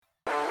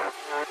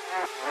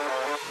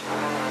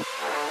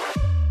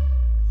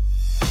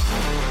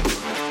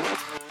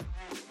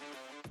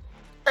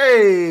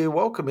Hey,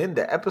 welcome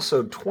into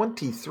episode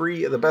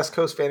 23 of the Best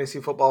Coast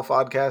Fantasy Football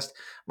Podcast.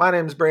 My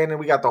name's Brandon.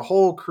 We got the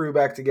whole crew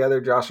back together.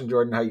 Josh and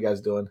Jordan, how you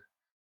guys doing?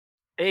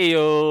 Hey,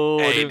 yo,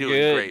 Hey, doing doing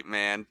good. great,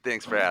 man.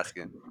 Thanks for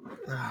asking.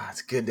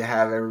 It's good to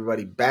have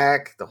everybody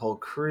back, the whole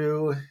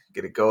crew.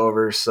 Get to go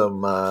over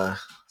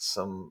some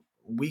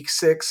week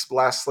 6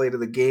 last slate of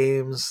the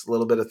games, a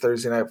little bit of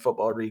Thursday night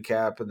football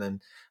recap, and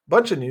then a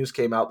bunch of news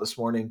came out this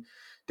morning,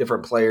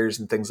 different players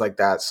and things like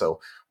that. So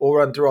we'll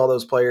run through all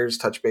those players,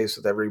 touch base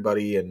with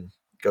everybody, and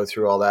go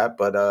through all that.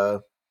 But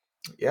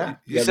yeah,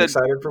 You guys said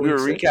excited for we week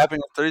were 6? recapping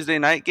a Thursday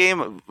night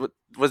game.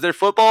 Was there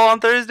football on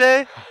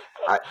Thursday?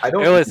 I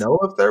don't know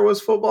if there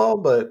was football,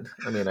 but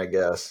I mean, I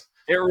guess.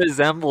 It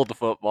resembled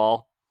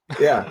football.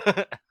 Yeah.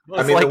 It was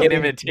I mean, like the an winning-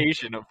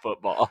 imitation of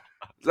football.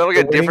 Is that like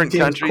The a winning different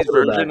team's country's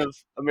quarterback. version of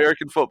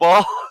American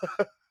football?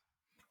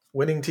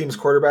 Winning team's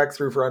quarterback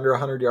threw for under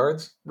 100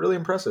 yards. Really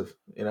impressive,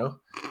 you know?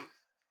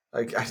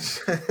 Like,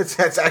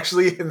 it's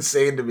actually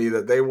insane to me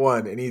that they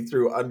won and he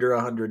threw under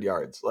 100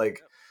 yards.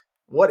 Like,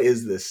 what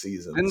is this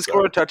season? Didn't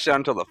score a touchdown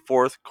until the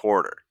fourth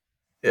quarter.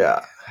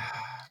 Yeah,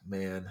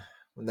 man.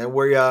 And then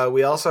we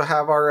also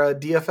have our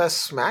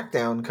DFS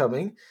SmackDown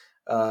coming,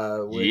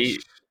 which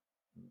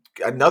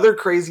another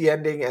crazy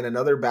ending and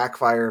another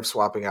backfire of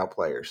swapping out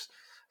players.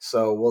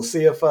 So we'll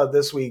see if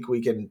this week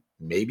we can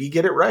maybe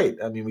get it right.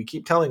 I mean, we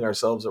keep telling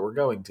ourselves that we're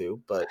going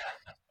to, but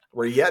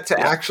we're yet to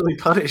actually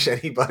punish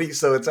anybody.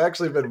 So it's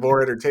actually been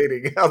more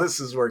entertaining how this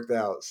has worked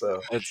out.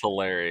 So It's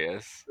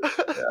hilarious.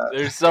 yeah.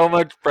 There's so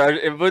much pressure.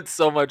 It puts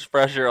so much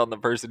pressure on the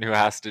person who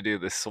has to do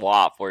the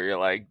swap where you're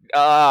like,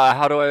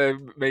 how do I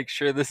make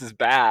sure this is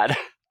bad?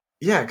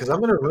 Yeah, because I'm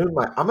gonna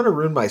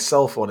ruin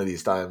myself one of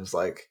these times.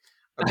 Like,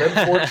 I've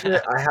been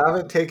fortunate. I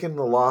haven't taken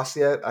the loss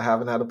yet. I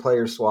haven't had a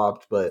player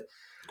swapped, but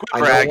I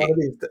know bragging. one of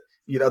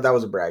these. That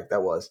was a brag.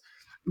 That was.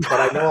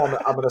 But I know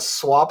I'm going to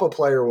swap a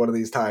player one of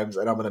these times,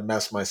 and I'm going to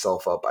mess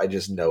myself up. I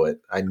just know it.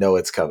 I know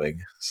it's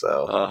coming.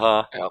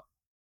 So Yep.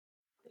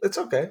 it's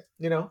okay.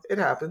 It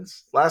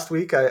happens. Last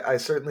week, I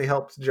certainly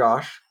helped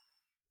Josh.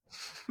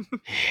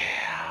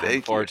 Yeah, Thank you.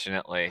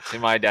 unfortunately, to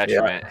my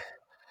detriment.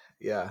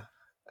 Yeah.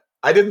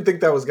 I didn't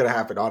think that was going to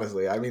happen,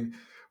 honestly. I mean,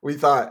 we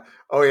thought,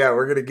 oh, yeah,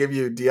 we're going to give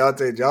you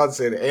Deontay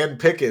Johnson and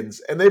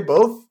Pickens. And they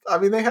both,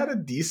 they had a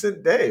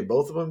decent day.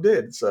 Both of them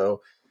did.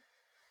 So,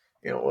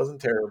 it wasn't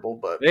terrible,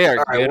 but They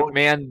are right, good,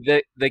 man.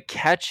 The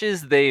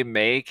catches they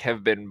make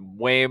have been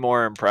way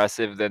more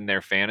impressive than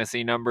their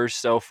fantasy numbers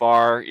so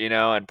far,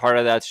 and part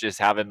of that's just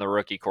having the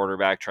rookie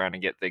quarterback trying to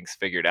get things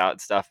figured out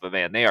and stuff. But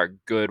man, they are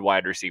good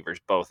wide receivers,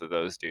 both of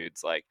those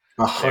dudes. Like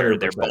their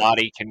 100%.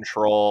 body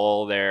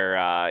control,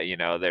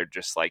 they're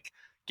just like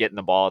getting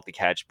the ball at the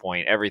catch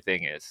point.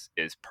 Everything is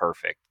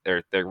perfect.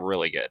 They're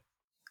really good.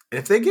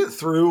 If they get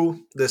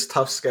through this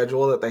tough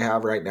schedule that they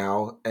have right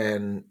now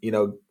and,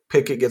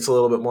 Pickett gets a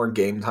little bit more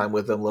game time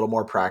with them, a little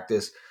more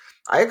practice,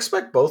 I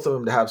expect both of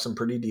them to have some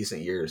pretty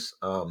decent years.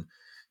 I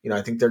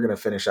think they're going to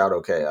finish out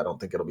okay. I don't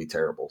think it'll be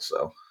terrible.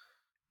 So,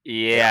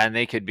 yeah, and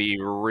they could be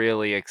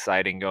really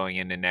exciting going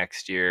into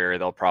next year.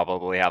 They'll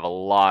probably have a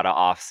lot of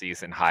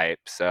off-season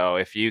hype. So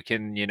if you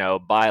can,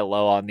 buy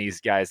low on these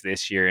guys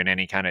this year in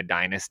any kind of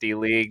dynasty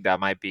league,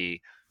 that might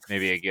be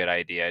maybe a good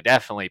idea.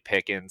 Definitely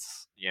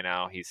Pickens,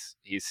 he's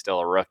still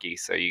a rookie,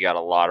 so you got a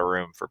lot of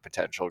room for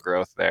potential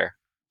growth there.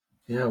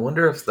 yeah, I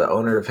wonder if the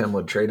owner of him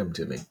would trade him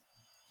to me.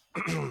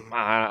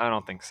 I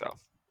don't think so.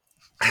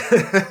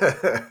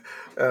 That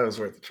was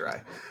worth a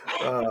try.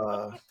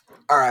 All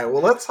right,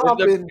 well, let's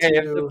hop into.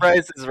 If the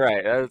price is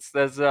right,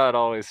 that's not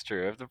always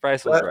true. If the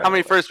price was right, How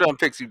many first round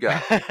picks you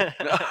got?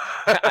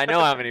 I know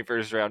how many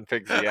first round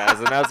picks he has,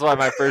 and that's why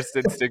my first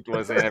instinct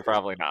was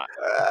probably not.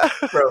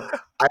 Bro,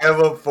 I have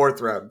a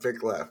 4th round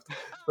pick left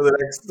for the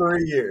next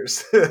 3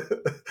 years.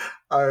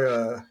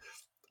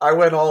 I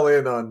went all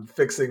in on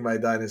fixing my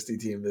dynasty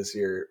team this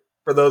year.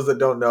 For those that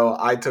don't know,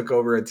 I took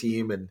over a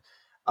team and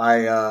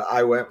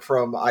I went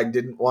from I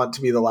didn't want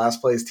to be the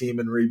last place team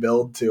and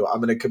rebuild to I'm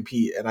going to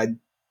compete, and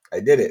I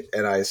did it,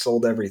 and I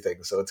sold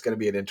everything. So it's going to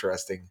be an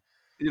interesting.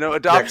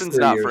 Adoption's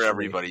not for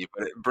everybody,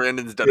 but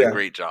Brandon's done a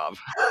great job.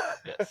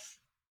 Yes.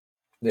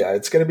 Yeah,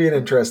 it's going to be an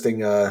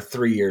interesting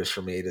 3 years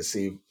for me to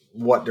see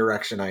what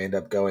direction I end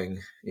up going,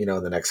 in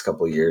the next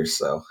couple of years.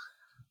 So,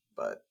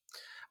 but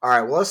all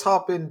right, well, let's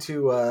hop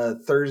into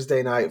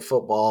Thursday night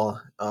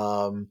football.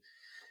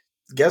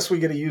 Guess we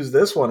get to use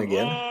this one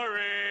again.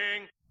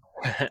 Boring.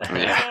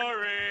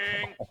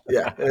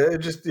 Yeah,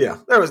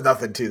 there was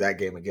nothing to that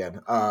game again.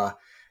 I'll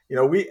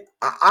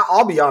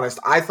be honest,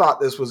 I thought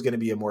this was going to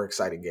be a more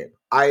exciting game.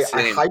 I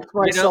hyped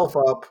myself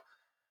up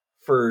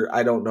for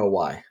I don't know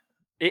why.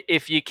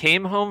 If you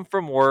came home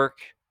from work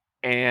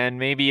and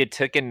maybe you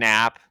took a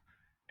nap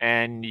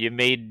and you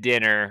made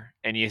dinner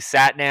and you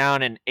sat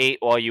down and ate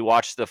while you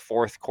watched the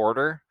fourth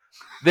quarter,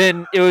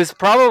 then it was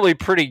probably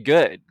pretty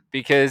good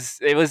because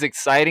it was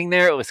exciting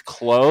there. It was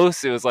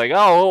close. It was like,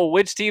 oh,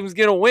 which team's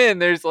going to win?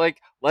 There's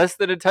like less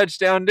than a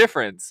touchdown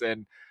difference.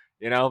 And,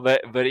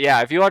 but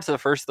yeah, if you watch the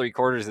first 3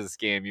 quarters of this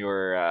game, you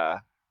were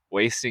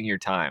wasting your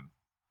time.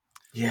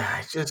 Yeah,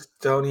 I just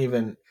don't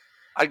even.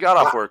 I got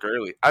off work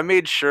early. I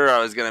made sure I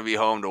was going to be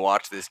home to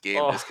watch this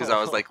game just because I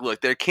was like,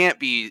 look, there can't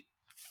be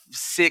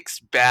 6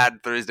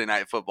 bad Thursday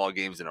night football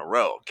games in a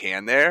row,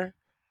 can there?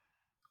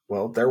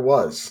 Well, there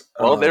was.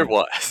 Well, there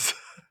was.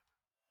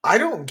 I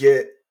don't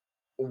get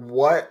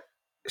what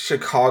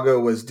Chicago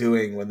was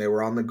doing when they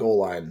were on the goal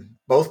line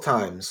both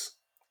times,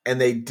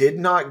 and they did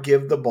not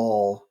give the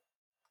ball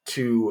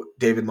to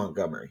David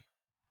Montgomery.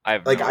 I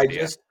have no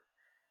idea.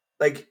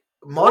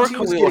 Monty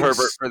or Khalil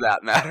Herbert for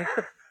that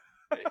matter.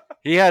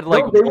 He had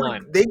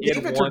they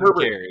gave it to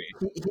Herbert. Carry.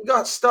 He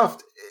got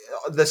stuffed.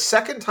 The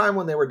second time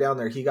when they were down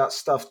there, he got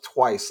stuffed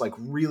twice, like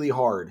really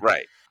hard.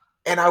 Right.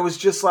 And I was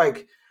just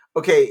like,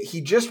 okay,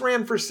 he just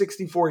ran for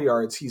 64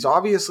 yards. He's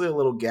obviously a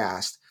little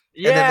gassed.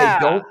 Yeah.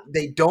 And then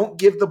they don't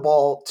give the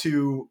ball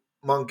to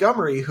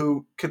Montgomery,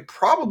 who could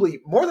probably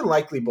more than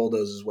likely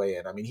bulldoze his way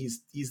in. I mean,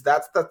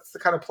 that's the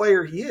kind of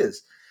player he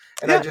is.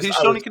 And he's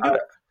shown he can do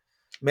it.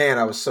 Man,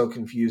 I was so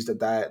confused at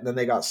that. And then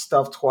they got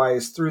stuffed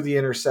twice through the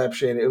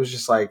interception. It was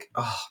just like,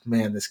 oh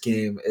man, this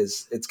game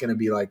it's going to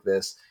be like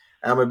this.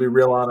 And I'm going to be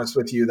real honest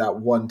with you. That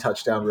one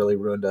touchdown really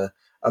ruined a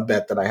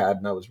bet that I had,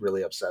 and I was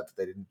really upset that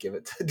they didn't give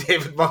it to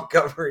David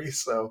Montgomery.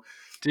 So,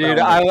 dude,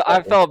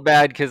 I felt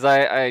bad because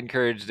I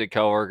encouraged a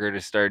coworker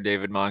to start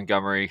David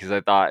Montgomery because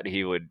I thought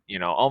he would,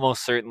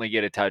 almost certainly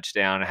get a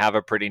touchdown, have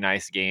a pretty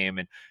nice game,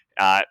 and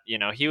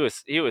he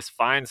was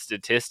fine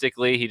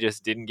statistically. He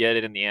just didn't get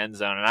it in the end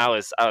zone, and I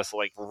was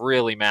like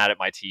really mad at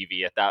my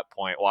TV at that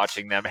point,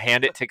 watching them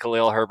hand it to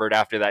Khalil Herbert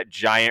after that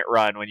giant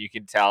run when you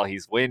can tell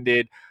he's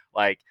winded,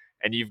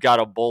 and you've got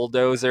a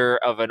bulldozer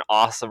of an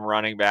awesome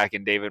running back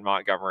in David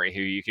Montgomery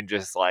who you can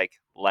just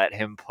let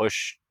him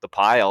push the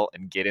pile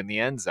and get in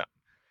the end zone.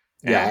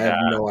 Yeah, and I have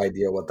no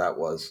idea what that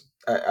was.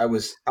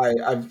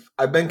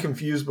 I've been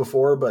confused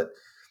before, but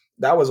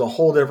that was a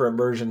whole different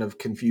version of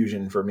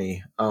confusion for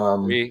me.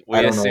 We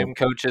assume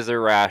coaches are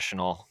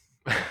rational.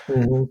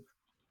 Mm-hmm.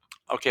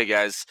 Okay,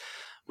 guys,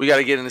 we got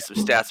to get into some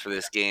stats for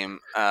this game.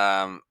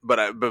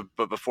 But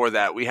before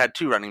that, we had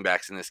 2 running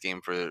backs in this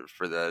game for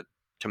the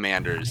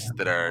Commanders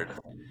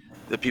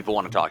that people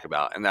want to talk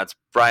about, and that's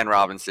Brian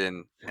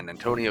Robinson and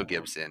Antonio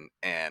Gibson.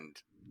 And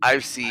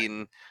I've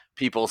seen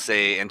people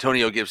say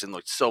Antonio Gibson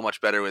looked so much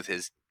better with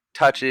his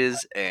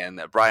touches and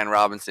that Brian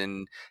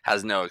Robinson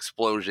has no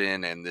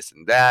explosion and this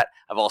and that.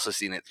 I've also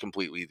seen it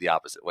completely the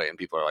opposite way, and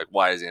people are like,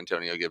 why is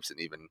Antonio Gibson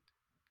even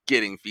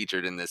getting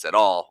featured in this at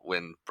all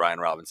when Brian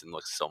Robinson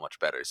looks so much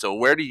better?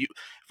 So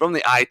from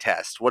the eye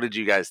test, what did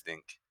you guys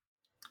think?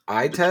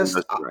 Eye test?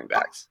 Running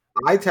backs.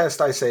 Eye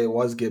test, I say it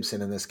was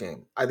Gibson in this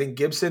game. I think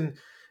Gibson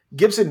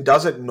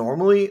doesn't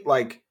normally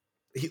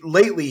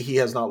lately he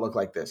has not looked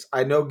like this.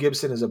 I know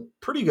Gibson is a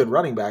pretty good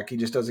running back. He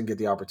just doesn't get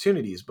the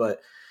opportunities.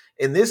 But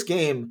in this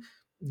game,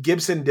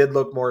 Gibson did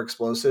look more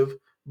explosive.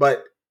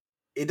 But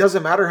it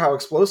doesn't matter how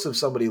explosive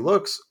somebody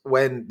looks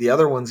when the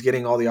other one's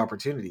getting all the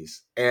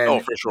opportunities.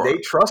 And for sure. They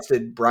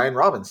trusted Brian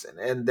Robinson,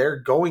 and they're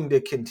going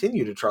to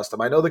continue to trust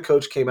him. I know the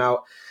coach came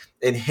out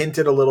and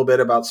hinted a little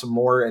bit about some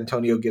more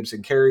Antonio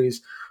Gibson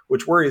carries,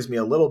 which worries me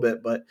a little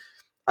bit, but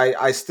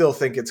I still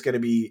think it's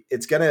going to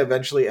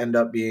eventually end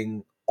up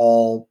being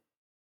all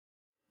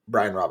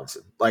Brian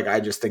Robinson. I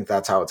just think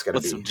that's how it's going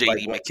to be. With some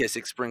J.D.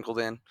 McKissick sprinkled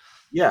in.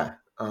 Yeah.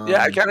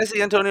 I kind of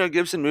see Antonio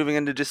Gibson moving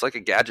into just like a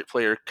gadget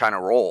player kind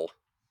of role.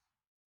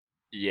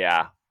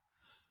 Yeah.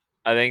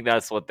 I think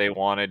that's what they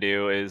want to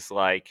do is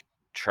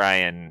try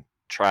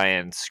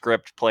and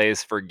script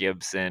plays for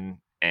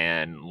Gibson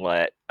and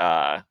let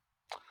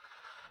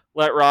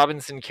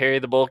Robinson carry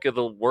the bulk of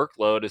the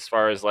workload as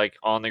far as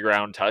on the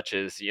ground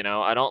touches.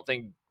 I don't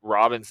think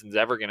Robinson's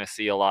ever going to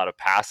see a lot of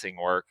passing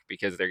work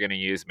because they're going to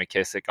use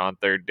McKissick on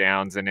third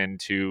downs and in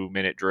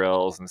 2-minute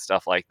drills and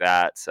stuff like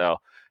that. So,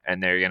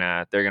 and they're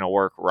gonna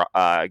work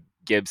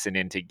Gibson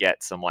in to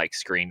get some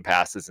screen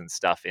passes and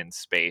stuff in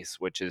space,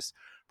 which is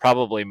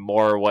probably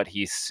more what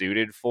he's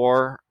suited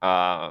for.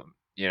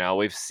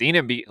 We've seen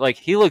him be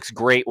he looks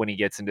great when he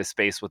gets into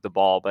space with the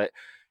ball, but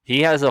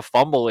he has a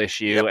fumble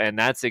issue, and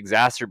that's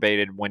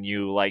exacerbated when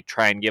you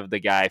try and give the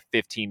guy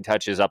 15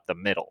 touches up the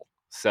middle.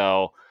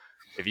 So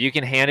if you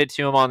can hand it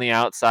to him on the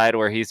outside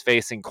where he's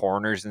facing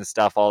corners and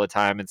stuff all the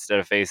time instead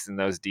of facing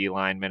those D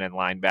linemen and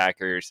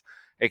linebackers,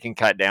 it can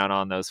cut down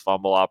on those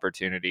fumble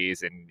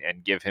opportunities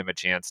and give him a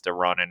chance to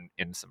run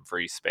in some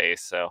free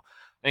space. So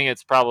I think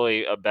it's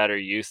probably a better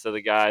use of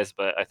the guys,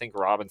 but I think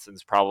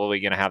Robinson's probably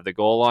going to have the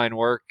goal line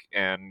work,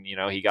 and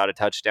he got a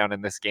touchdown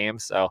in this game,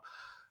 so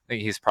I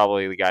think he's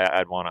probably the guy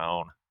I'd want to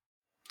own.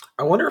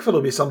 I wonder if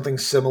it'll be something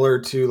similar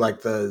to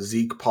the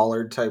Zeke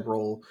Pollard type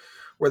role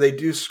where they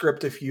do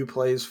script a few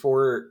plays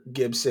for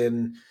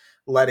Gibson,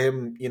 let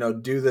him,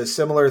 do the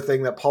similar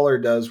thing that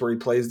Pollard does where he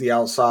plays the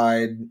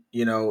outside,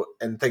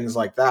 and things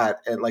like that,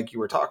 and like you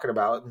were talking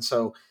about. And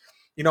so,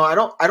 I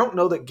don't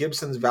know that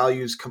Gibson's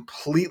value is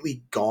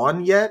completely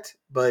gone yet,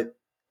 but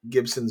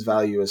Gibson's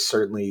value is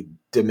certainly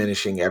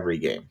diminishing every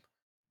game.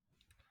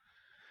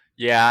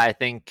 Yeah, I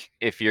think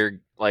if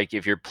you're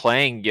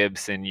playing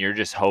Gibson, you're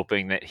just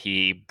hoping that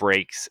he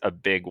breaks a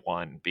big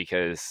one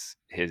because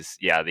the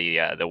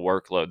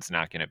workload's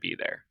not going to be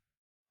there.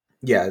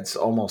 Yeah, it's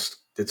almost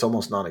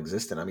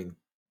non-existent. I mean,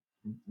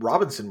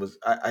 Robinson was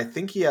I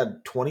think he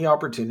had 20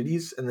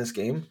 opportunities in this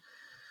game,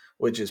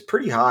 which is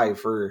pretty high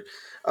for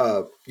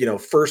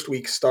first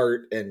week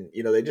start, and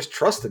they just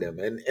trusted him,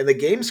 and the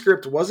game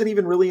script wasn't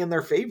even really in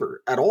their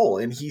favor at all,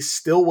 and he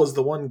still was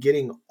the one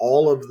getting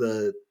all of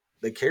the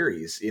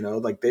carries.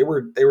 Like they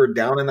were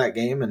down in that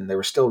game and they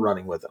were still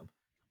running with him.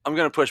 I'm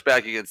going to push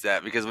back against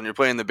that because when you're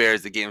playing the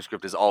Bears, the game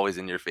script is always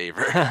in your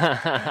favor.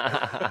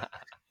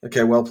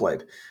 Okay, well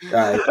played.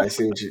 I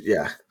see what you.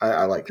 Yeah,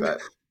 I like that.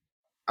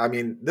 I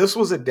mean, this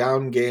was a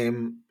down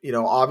game,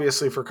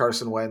 obviously for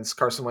Carson Wentz.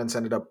 Carson Wentz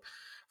ended up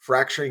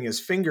fracturing his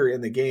finger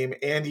in the game,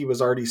 and he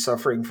was already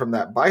suffering from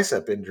that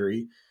bicep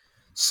injury.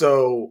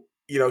 So,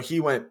 he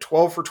went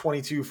 12 for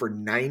 22 for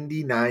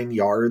 99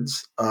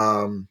 yards.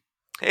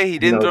 Hey, he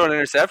didn't throw an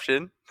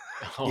interception.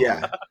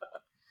 Yeah.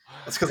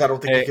 That's because I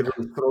don't think he could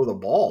really throw the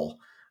ball.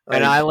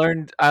 And I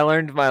learned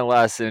my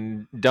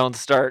lesson. Don't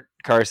start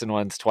Carson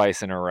Wentz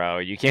twice in a row.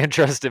 You can't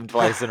trust him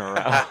twice in a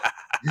row.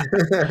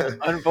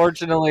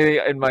 Unfortunately,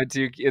 in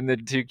the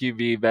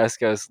 2QB Best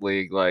Coast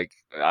League, like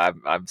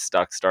I'm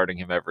stuck starting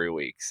him every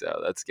week,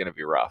 so that's gonna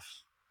be rough.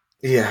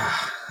 Yeah.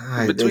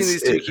 Between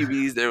these two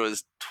QBs, there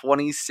was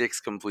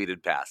 26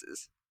 completed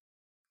passes.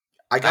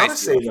 I gotta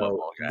say though,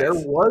 there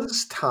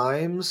was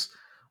times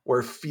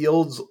where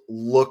Fields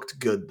looked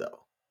good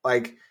though.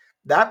 Like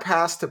that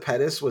pass to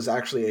Pettis was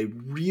actually a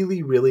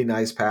really, really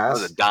nice pass.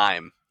 That was a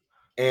dime.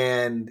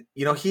 And,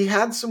 he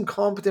had some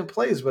competent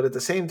plays, but at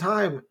the same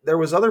time, there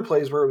was other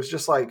plays where it was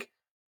just like,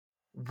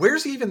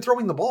 where's he even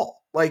throwing the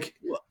ball? Like,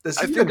 does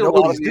he even know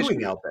what he's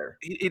doing out there?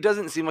 He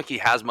doesn't seem like he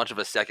has much of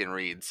a second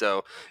read.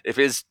 So if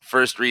his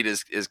first read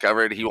is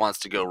covered, he wants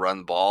to go run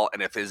the ball.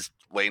 And if his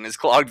lane is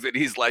clogged, then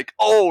he's like,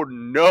 oh,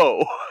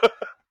 no.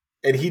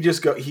 And he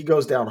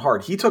goes down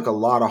hard. He took a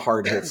lot of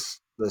hard hits.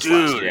 This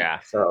last week. Yeah.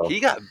 So he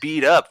got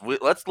beat up.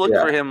 Let's look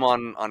for him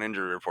on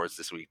injury reports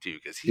this week too,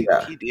 because he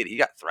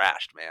got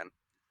thrashed, man.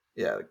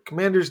 Yeah, the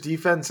Commanders'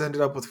 defense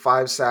ended up with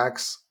 5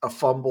 sacks, a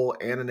fumble,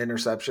 and an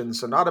interception,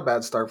 so not a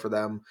bad start for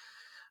them.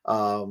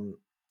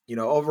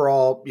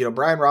 Overall,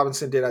 Brian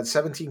Robinson had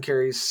 17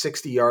 carries,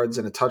 60 yards,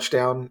 and a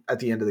touchdown at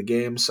the end of the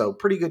game, so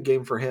pretty good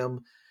game for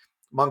him.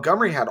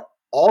 Montgomery had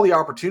all the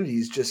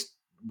opportunities, just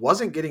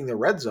wasn't getting the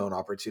red zone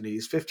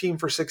opportunities. 15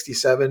 for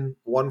 67,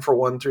 1 for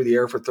 1 through the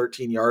air for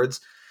 13 yards.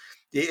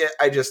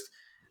 I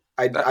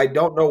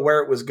don't know where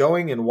it was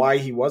going and why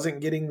he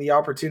wasn't getting the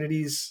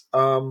opportunities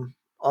on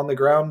the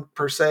ground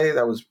per se.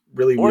 That was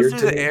really weird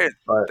to me.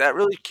 But that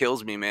really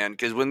kills me, man,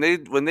 because when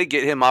they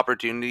get him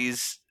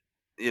opportunities,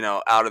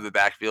 out of the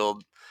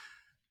backfield,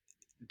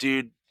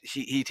 dude,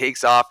 he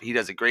takes off. He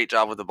does a great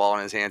job with the ball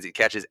in his hands. He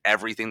catches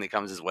everything that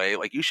comes his way.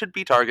 Like, you should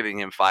be targeting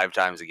him 5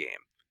 times a game.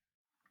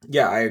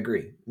 Yeah, I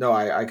agree. No,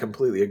 I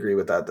completely agree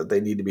with that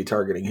they need to be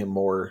targeting him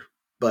more.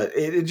 But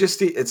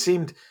it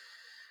seemed,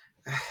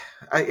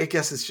 I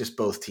guess it's just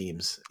both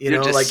temes.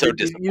 You're just so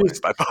disappointed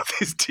by both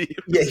these teams.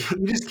 Yeah,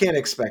 you just can't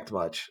expect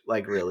much,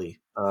 like really.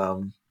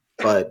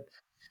 But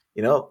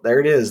there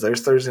it is.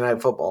 There's Thursday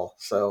Night Football.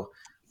 So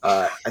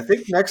I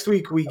think next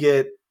week we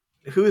get,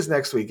 who is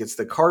next week? It's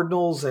the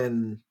Cardinals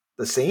and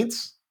the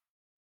Saints.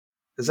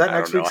 Is that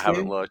next week's game? I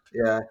haven't looked.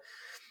 Yeah.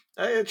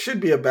 It should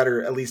be a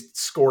better, at least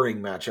scoring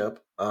matchup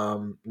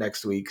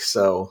next week.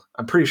 So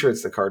I'm pretty sure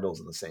it's the Cardinals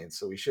and the Saints.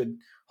 So we should,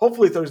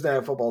 hopefully Thursday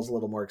Night Football is a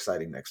little more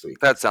exciting next week.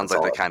 That sounds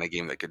like the kind of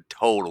game that could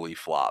totally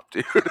flop,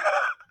 dude.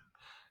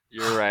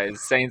 You're right.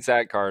 Saints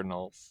at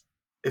Cardinals.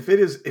 If it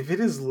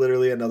is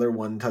literally another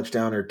 1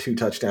 touchdown or 2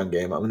 touchdown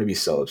game, I'm going to be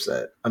so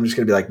upset. I'm just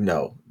going to be like,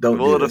 no, don't.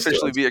 Will it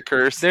officially be a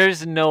curse?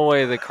 There's no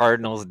way the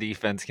Cardinals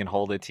defense can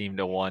hold a team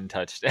to 1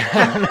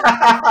 touchdown.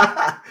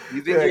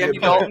 You think Andy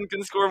Dalton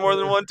can score more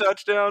than 1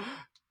 touchdown?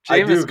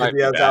 I do, because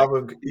he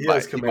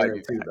has Kamara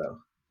too, though.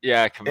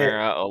 Yeah,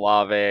 Kamara,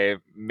 Olave,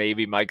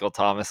 maybe Michael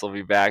Thomas will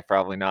be back.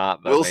 Probably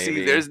not. But we'll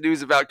see. There's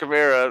news about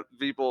Kamara.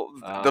 People,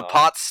 the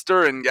pot's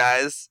stirring,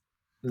 guys.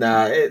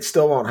 Nah, it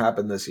still won't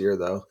happen this year,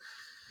 though.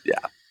 Yeah,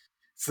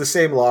 it's the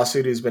same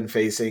lawsuit he's been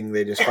facing.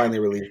 They just finally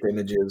released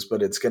images,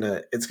 but it's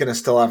gonna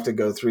still have to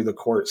go through the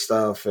court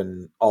stuff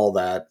and all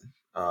that.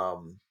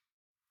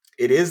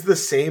 It is the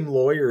same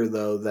lawyer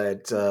though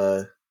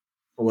that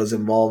was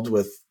involved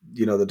with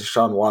the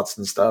Deshaun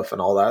Watson stuff and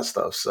all that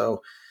stuff.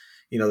 So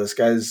this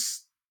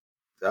guy's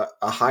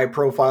a high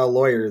profile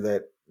lawyer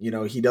that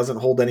he doesn't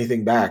hold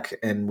anything back,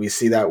 and we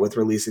see that with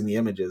releasing the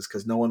images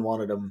because no one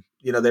wanted them.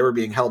 They were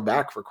being held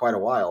back for quite a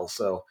while,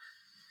 so.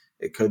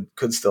 It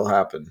could still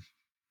happen.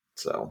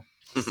 So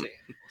we'll see.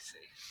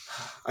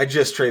 I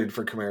just traded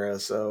for Kamara,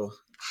 so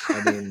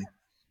I mean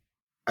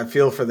I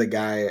feel for the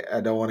guy.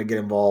 I don't want to get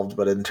involved,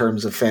 but in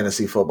terms of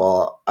fantasy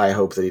football, I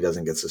hope that he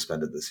doesn't get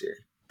suspended this year.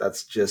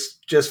 That's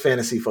just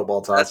fantasy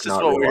football talk. That's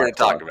just what we're here to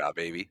talk about,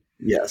 baby.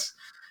 Yes.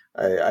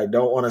 I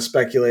don't want to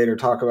speculate or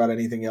talk about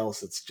anything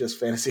else. It's just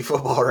fantasy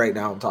football right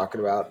now I'm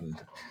talking about, and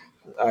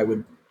I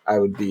would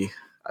be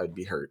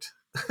hurt.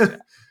 Yeah.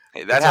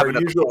 Hey, that happened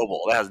at the Pro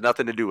Bowl. That has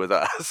nothing to do with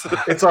us.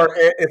 It's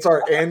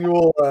our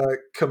annual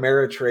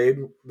Kamara trade.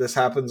 This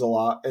happens a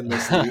lot in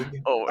this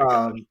league. Oh my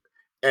God.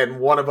 and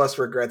one of us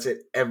regrets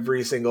it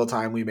every single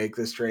time we make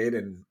this trade.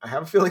 And I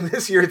have a feeling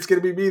this year it's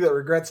going to be me that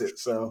regrets it.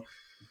 So,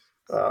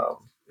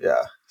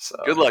 yeah. So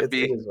Good luck, it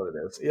B. is what it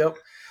is. Yep.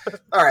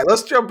 All right,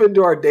 let's jump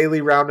into our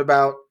daily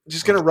roundabout.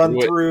 Just going to run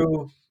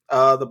through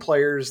the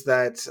players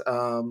that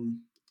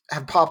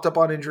have popped up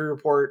on injury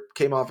report,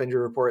 came off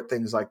injury report,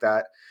 things like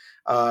that.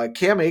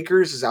 Cam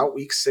Akers is out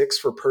week 6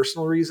 for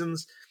personal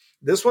reasons.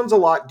 This one's a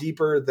lot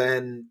deeper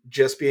than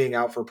just being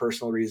out for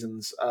personal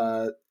reasons.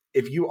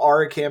 If you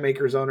are a Cam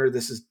Akers owner,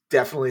 this is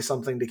definitely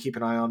something to keep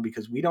an eye on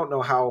because we don't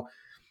know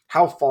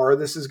how far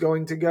this is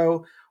going to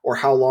go or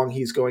how long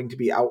he's going to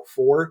be out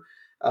for.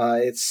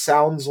 It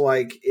sounds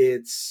like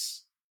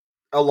it's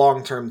a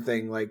long-term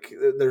thing. Like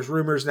there's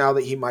rumors now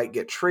that he might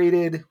get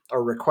traded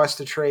or request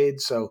a trade.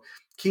 So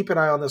keep an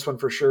eye on this one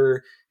for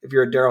sure. If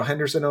you're a Darrell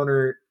Henderson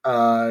owner,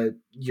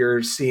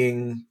 you're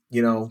seeing,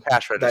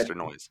 cash register that,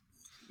 noise.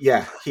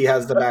 yeah, he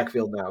has the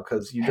backfield now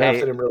because you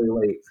drafted him really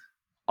late.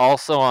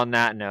 Also on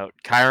that note,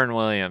 Kyron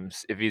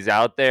Williams, if he's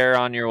out there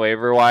on your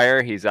waiver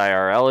wire, he's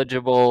IR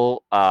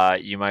eligible.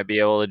 You might be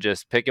able to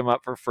just pick him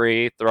up for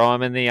free, throw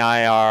him in the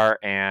IR,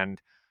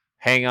 and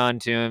hang on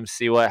to him,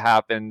 see what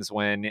happens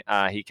when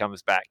he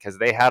comes back. Because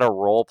they had a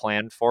role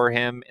planned for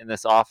him in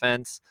this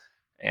offense,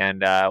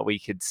 and we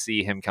could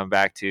see him come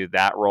back to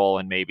that role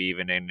and maybe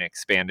even an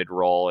expanded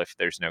role if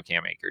there's no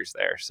Cam Akers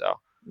there. So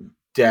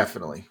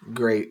definitely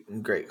great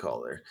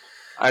call there.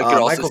 I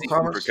could also Michael see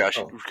Thomas,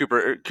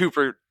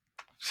 Cooper.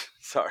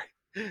 Sorry,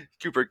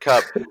 Cooper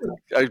Cup.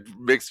 I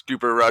mixed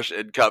Cooper Rush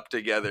and Cup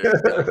together.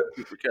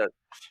 Cooper Cup.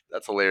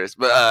 That's hilarious.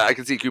 But I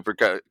can see Cooper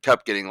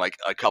Cup getting like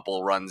a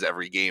couple runs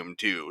every game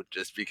too,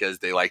 just because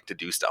they like to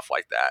do stuff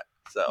like that.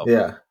 So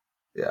yeah.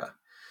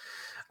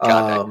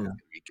 God, that's gonna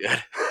be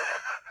good.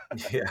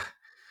 Yeah.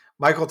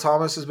 Michael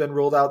Thomas has been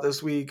ruled out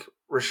this week.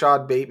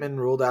 Rashad Bateman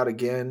ruled out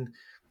again.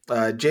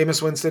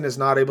 Jameis Winston is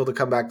not able to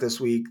come back this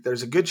week.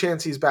 There's a good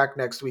chance he's back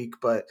next week,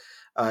 but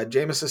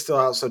Jameis is still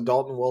out, so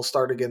Dalton will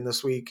start again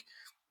this week.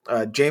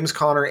 James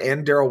Conner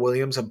and Darrell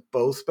Williams have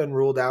both been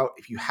ruled out.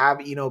 If you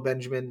have Eno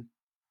Benjamin,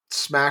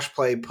 smash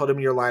play, put him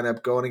in your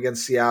lineup going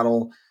against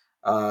Seattle.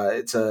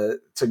 It's a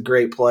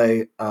great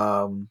play.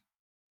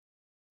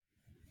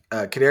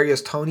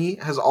 Kadarius Toney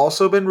has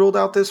also been ruled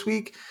out this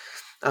week.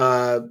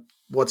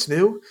 What's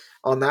new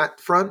on that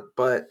front?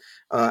 But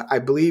I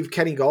believe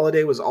Kenny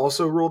Golladay was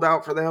also ruled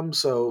out for them.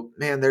 So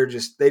man, they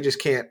just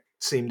can't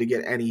seem to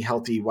get any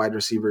healthy wide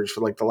receivers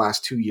for like the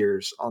last 2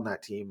 years on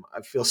that team.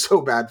 I feel so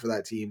bad for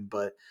that team,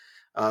 but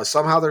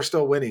somehow they're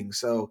still winning.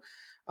 So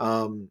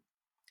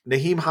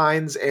Naheem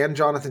Hines and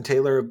Jonathan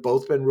Taylor have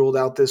both been ruled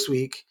out this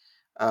week.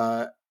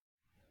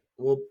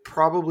 We'll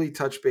probably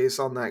touch base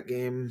on that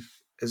game.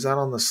 Is that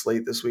on the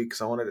slate this week?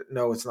 Because I wanted to,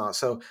 no, it's not.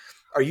 So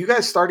are you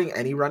guys starting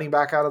any running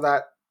back out of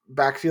that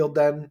backfield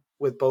then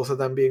with both of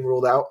them being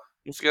ruled out?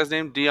 What's the guy's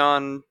name?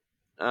 Dion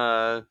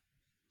is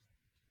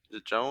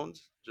it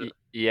Jones?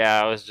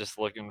 Yeah, I was just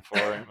looking for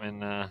him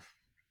and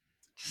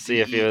see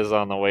if he was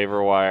on the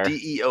waiver wire.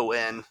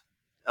 Deon.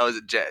 Oh, is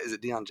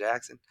it Deion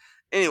Jackson?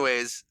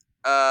 Anyways,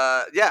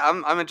 yeah,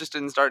 I'm interested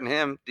in starting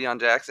him, Deion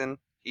Jackson.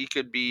 He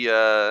could be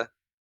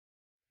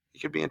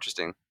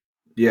interesting.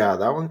 Yeah,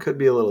 that one could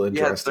be a little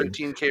interesting. He had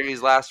 13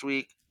 carries last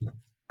week.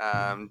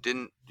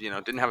 Didn't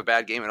have a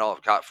bad game at all.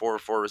 Caught four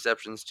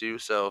receptions too.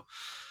 So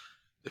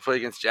they play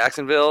against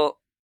Jacksonville.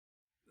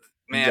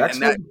 Man,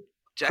 Jacksonville's and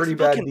that pretty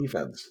bad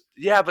defense.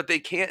 Yeah, but they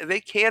can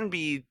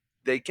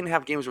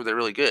have games where they're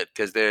really good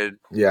because they're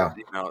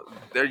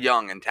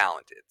young and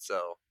talented.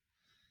 So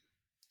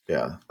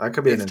yeah, that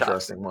could be an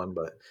interesting one.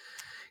 But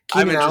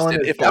Keenan I'm Allen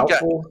interested. is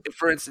doubtful.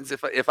 For instance,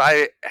 if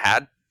I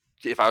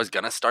was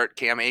gonna start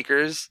Cam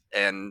Akers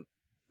and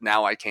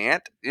now I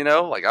can't,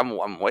 like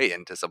I'm way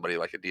into somebody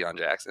like a Deion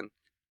Jackson.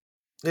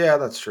 Yeah,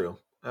 that's true.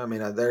 I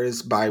mean, there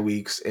is bye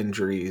weeks,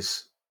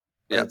 injuries.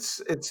 Yeah,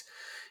 it's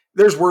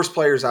there's worse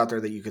players out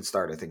there that you could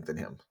start, I think, than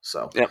him.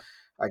 So yeah,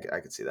 I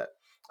could see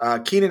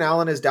that. Keenan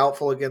Allen is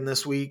doubtful again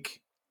this week.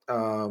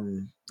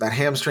 That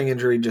hamstring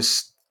injury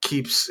just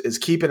is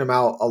keeping him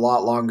out a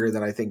lot longer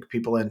than I think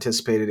people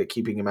anticipated it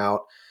keeping him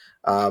out.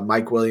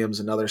 Mike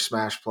Williams, another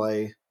smash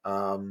play.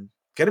 Going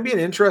to be an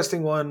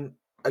interesting one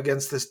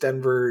against this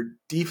Denver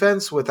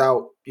defense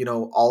without,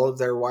 all of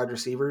their wide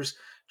receivers.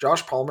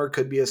 Josh Palmer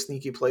could be a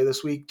sneaky play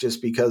this week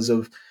just because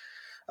of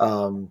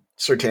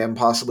Surtain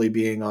possibly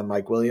being on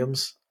Mike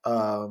Williams.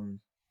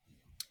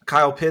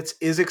 Kyle Pitts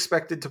is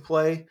expected to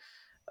play.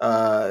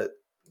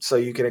 So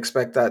you can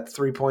expect that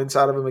 3 points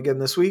out of him again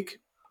this week.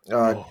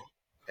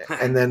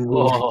 And then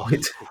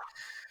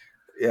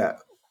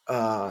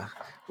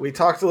we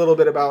talked a little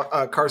bit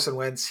about Carson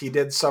Wentz. He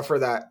did suffer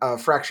that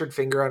fractured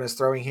finger on his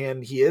throwing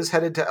hand. He is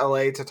headed to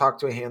LA to talk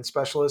to a hand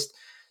specialist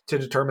to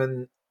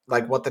determine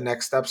like what the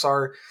next steps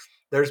are.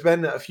 There's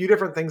been a few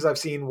different things I've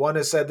seen. One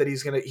has said that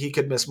he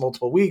could miss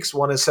multiple weeks.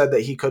 One has said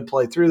that he could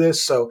play through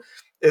this. So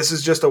this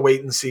is just a wait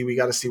and see. We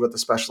got to see what the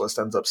specialist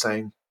ends up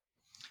saying.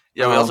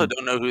 Yeah, we also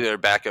don't know who their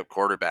backup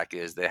quarterback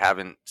is. They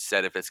haven't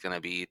said if it's going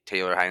to be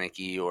Taylor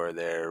Heineke or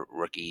their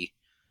rookie.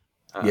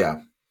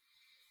 Yeah.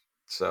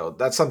 So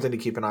that's something to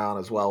keep an eye on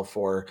as well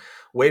for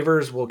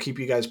waivers. We'll keep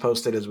you guys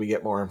posted as we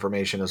get more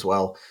information as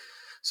well.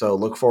 So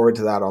look forward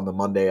to that on the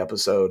Monday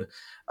episode.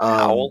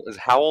 Howell is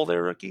Howell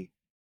their rookie?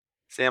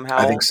 Sam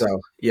Howell? I think so.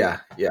 Yeah.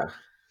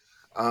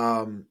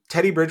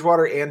 Teddy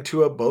Bridgewater and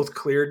Tua both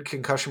cleared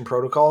concussion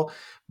protocol,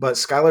 but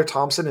Skylar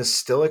Thompson is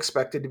still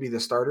expected to be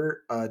the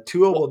starter.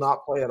 Tua will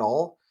not play at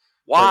all.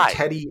 Why? But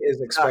Teddy is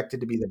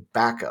expected to be the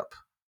backup.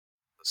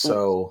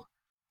 So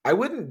I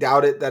wouldn't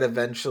doubt it that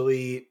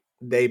eventually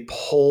they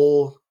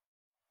pull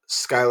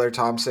Skylar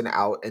Thompson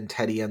out and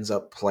Teddy ends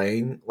up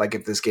playing, like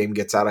if this game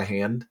gets out of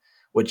hand,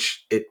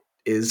 which it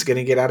is going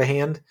to get out of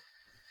hand.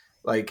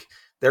 Like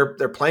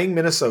they're playing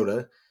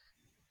Minnesota,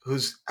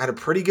 who's had a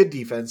pretty good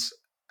defense,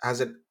 has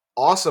an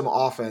awesome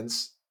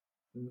offense.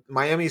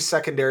 Miami's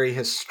secondary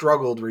has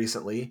struggled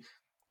recently,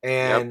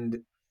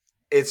 and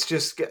it's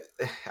just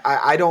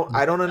I don't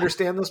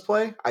understand this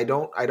play. I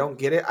don't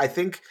get it. I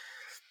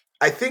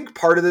think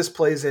part of this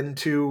plays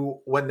into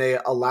when they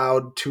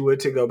allowed Tua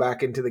to go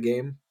back into the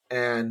game,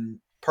 and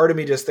part of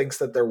me just thinks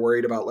that they're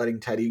worried about letting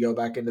Teddy go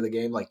back into the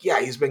game. Like, yeah,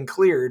 he's been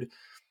cleared,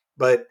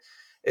 but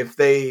if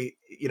they,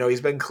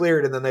 he's been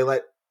cleared and then they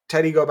let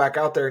Teddy go back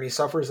out there and he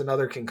suffers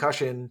another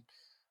concussion,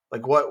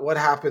 like what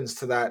happens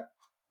to that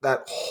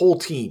whole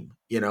team,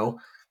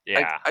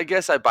 Yeah. I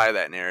guess I buy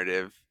that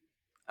narrative.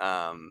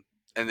 And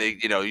they,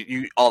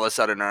 you all of a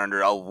sudden are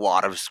under a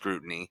lot of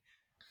scrutiny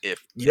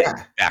if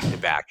back to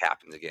back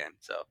happens again.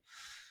 So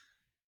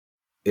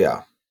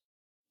yeah,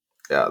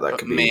 that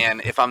could be.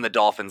 Man, if I'm the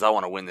Dolphins, I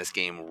want to win this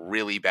game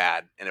really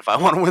bad, and if I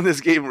want to win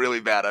this game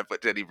really bad, I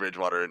put Teddy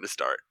Bridgewater in to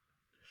start.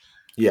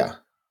 Yeah,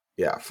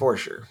 for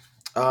sure.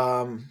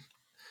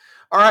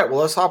 All right, well,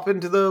 let's hop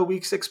into the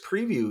Week 6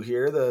 preview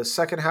here, the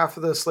second half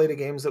of the slate of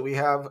games that we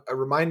have. A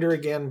reminder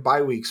again,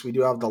 bye weeks. We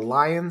do have the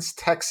Lions,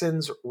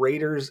 Texans,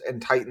 Raiders,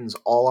 and Titans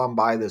all on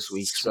bye this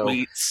week.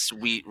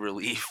 Sweet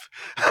relief.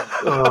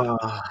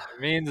 It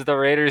means the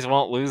Raiders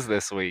won't lose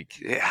this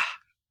week.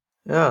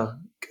 Yeah,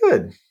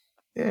 good.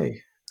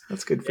 Yay,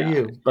 that's good for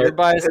you. But your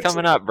bye is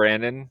coming up,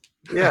 Brandon.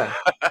 Yeah.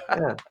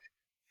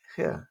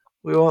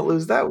 We won't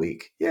lose that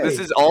week. Yay. This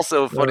is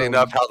also funny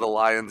enough how the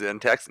Lions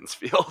and Texans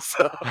feel.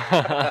 So,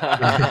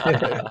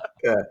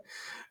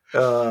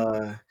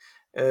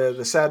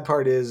 the sad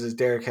part is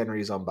Derrick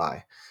Henry's on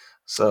bye.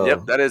 So,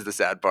 yep, that is the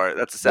sad part.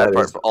 That's the sad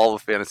part for all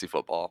of fantasy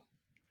football.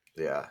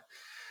 Yeah.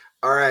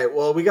 All right.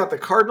 Well, we got the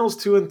Cardinals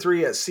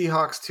 2-3 at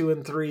Seahawks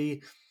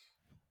 2-3.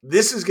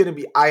 This is going to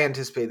be. I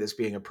anticipate this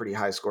being a pretty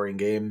high scoring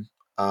game.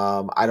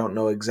 I don't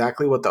know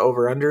exactly what the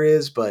over under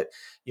is, but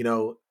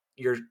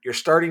you're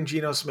starting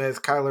Geno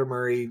Smith, Kyler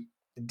Murray,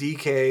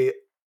 DK.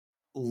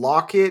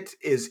 Lockett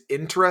is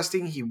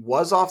interesting. He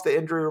was off the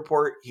injury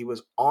report. He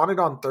was on it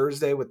on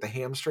Thursday with the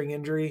hamstring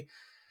injury.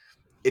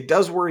 It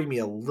does worry me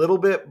a little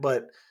bit,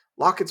 but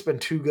Lockett's been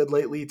too good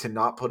lately to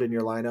not put in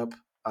your lineup.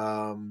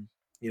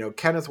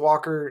 Kenneth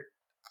Walker,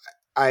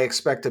 I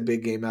expect a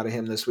big game out of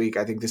him this week.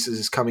 I think this is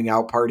his coming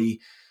out party.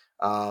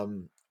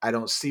 I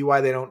don't see why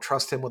they don't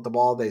trust him with the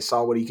ball. They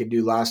saw what he could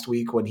do last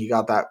week when he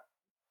got that,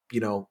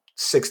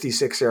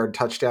 66-yard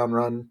touchdown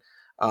run.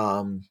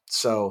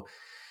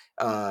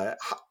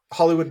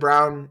 Hollywood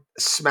Brown,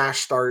 smash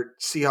start.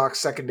 Seahawks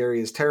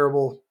secondary is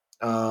terrible.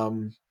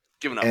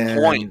 Giving up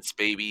points,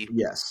 baby.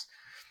 Yes.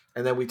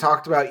 And then we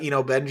talked about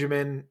Eno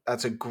Benjamin.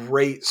 That's a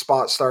great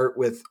spot start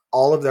with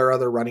all of their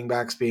other running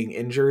backs being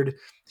injured.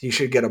 He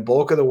should get a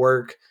bulk of the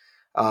work.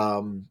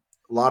 A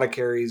lot of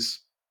carries.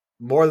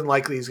 More than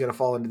likely, he's going to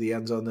fall into the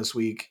end zone this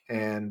week.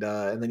 And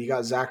then you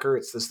got Zach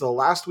Ertz. This is the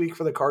last week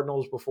for the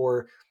Cardinals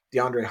before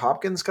DeAndre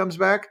Hopkins comes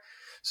back.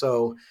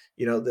 So,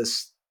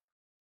 this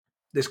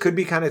could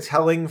be kind of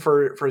telling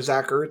for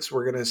Zach Ertz.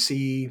 We're going to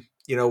see,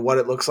 what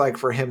it looks like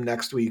for him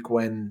next week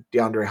when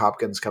DeAndre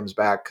Hopkins comes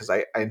back, because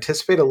I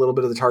anticipate a little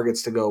bit of the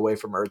targets to go away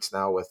from Ertz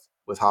now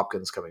with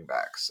Hopkins coming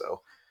back.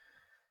 So,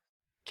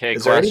 okay,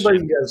 is there anybody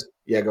you guys?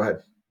 Yeah, go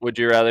ahead. Would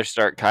you rather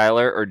start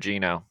Kyler or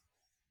Geno?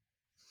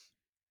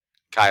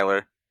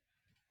 Kyler.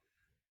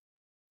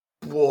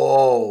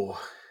 Whoa.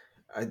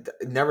 I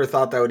never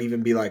thought that would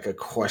even be like a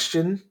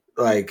question.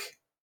 Like,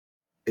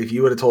 if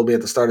you would have told me at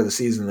the start of the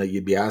season that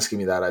you'd be asking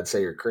me that, I'd say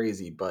you're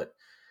crazy. But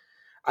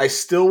I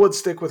still would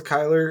stick with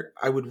Kyler.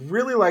 I would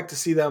really like to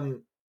see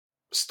them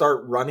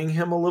start running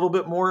him a little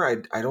bit more. I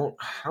don't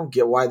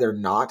get why they're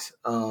not.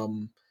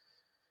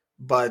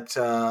 But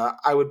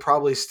I would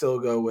probably still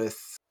go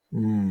with.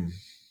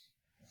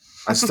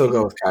 I'd still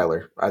go with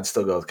Kyler.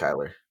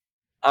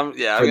 I'm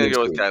going to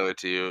go with Kyler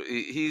too.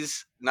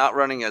 He's not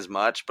running as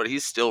much, but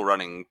he's still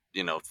running,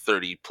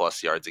 30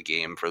 plus yards a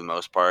game for the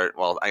most part.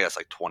 Well, I guess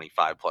like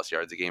 25 plus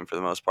yards a game for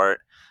the most part.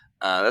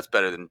 That's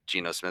better than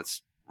Geno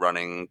Smith's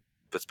running.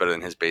 That's better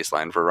than his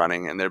baseline for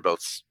running. And they're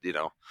both,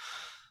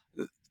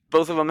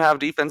 both of them have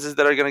defenses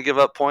that are going to give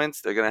up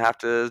points. They're going to have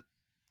to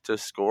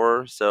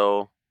score.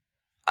 So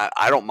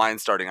I don't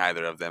mind starting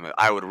either of them.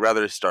 I would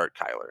rather start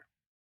Kyler.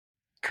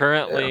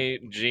 Currently,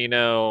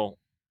 Geno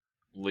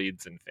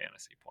leads in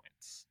fantasy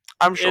points.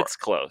 I'm sure it's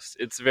close.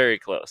 It's very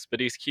close, but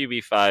he's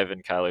QB5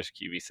 and Kyler's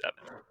QB7.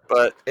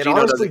 But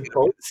Geno doesn't get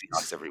the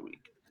Seahawks every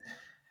week.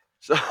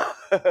 So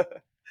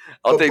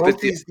but take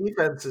both the these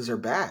defenses are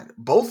bad.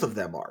 Both of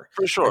them are.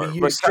 for sure. I mean,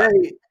 But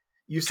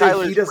you say he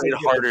Kyler's played doesn't get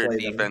to harder play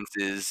them.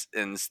 defenses,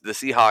 and the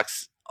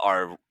Seahawks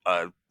are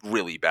a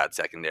really bad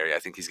secondary. I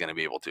think he's going to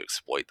be able to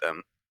exploit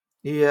them.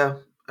 Yeah,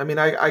 I mean,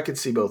 I could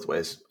see both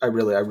ways. I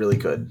really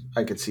could.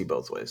 I could see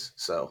both ways.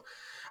 So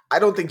I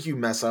don't think you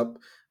mess up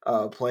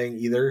playing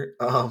either.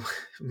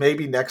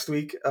 Maybe next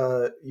week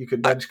you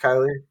could bench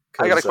Kyler.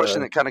 I got a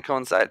question that kind of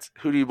coincides.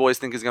 Who do you boys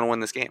think is going to win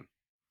this game?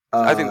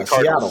 I think the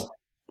Cardinals. Seattle.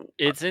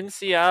 It's in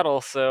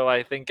Seattle, so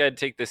I think I'd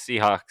take the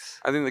Seahawks.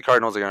 I think the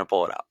Cardinals are going to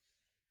pull it out.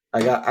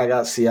 I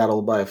got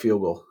Seattle by a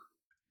field goal.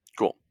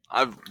 Cool.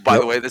 By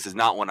the way, this is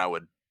not one I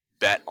would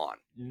bet on.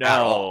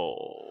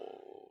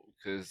 No,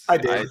 because I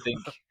think.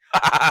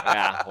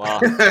 Yeah, well,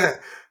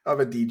 I'm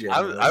a DJ.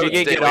 I would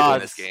get stay good away from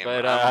odds, this game.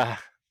 but I'm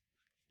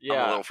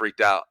a little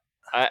freaked out.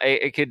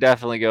 It could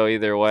definitely go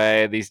either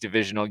way. These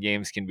divisional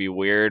games can be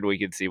weird. We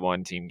could see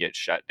one team get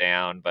shut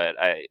down, but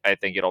I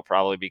think it'll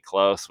probably be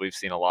close. We've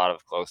seen a lot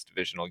of close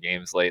divisional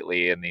games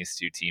lately, and these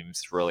two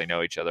teams really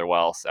know each other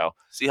well. So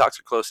Seahawks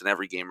are close in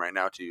every game right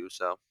now too.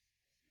 So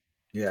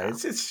yeah,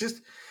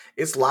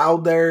 it's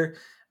loud there.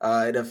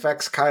 It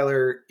affects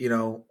Kyler. You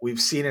know,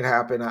 we've seen it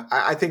happen.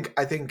 I think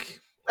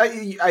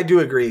I do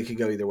agree it could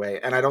go either way,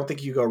 and I don't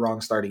think you go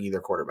wrong starting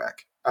either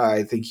quarterback.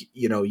 I think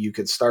you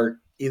could start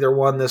either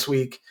one this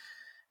week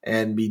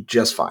and be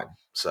just fine.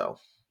 So,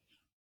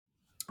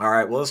 all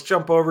right, well, let's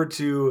jump over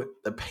to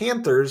the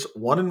Panthers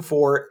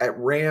 1-4 at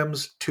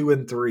Rams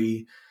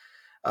 2-3.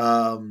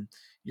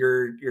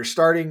 You're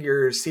starting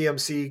your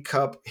CMC,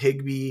 Cup,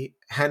 Higbee,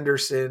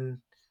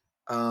 Henderson.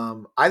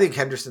 I think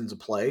Henderson's a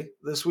play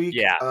this week.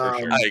 Yeah, for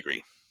sure. I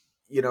agree.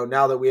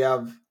 Now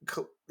that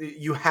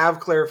you have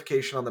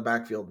clarification on the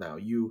backfield now.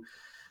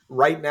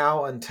 Right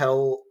now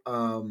until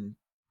Kyron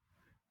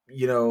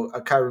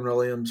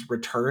Williams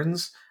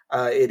returns,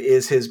 it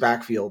is his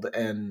backfield,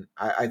 and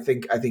I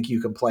think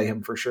you can play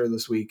him for sure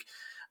this week.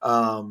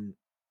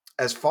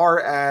 As far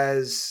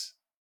as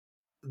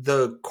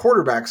the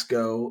quarterbacks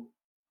go,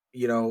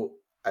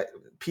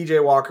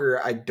 PJ Walker,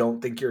 I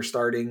don't think you're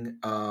starting.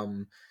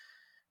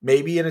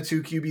 Maybe in a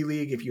 2 QB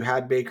league, if you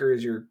had Baker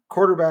as your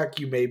quarterback,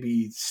 you may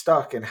be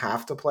stuck and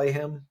have to play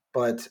him.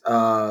 But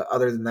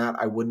other than that,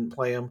 I wouldn't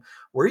play him.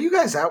 Where are you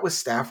guys at with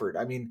Stafford?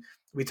 I mean,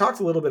 we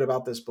talked a little bit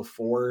about this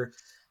before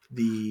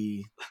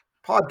the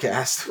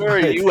podcast. Where are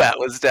you at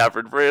with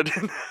Stafford,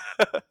 Brandon?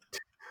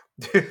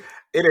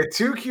 In a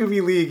 2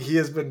 QB league, he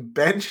has been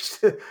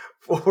benched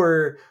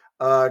for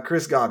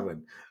Chris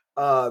Godwin.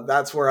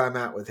 That's where I'm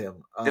at with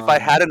him. If I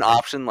had an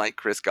option like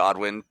Chris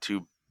Godwin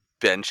to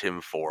bench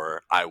him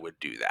for, I would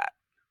do that.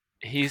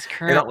 He's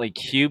currently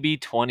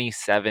QB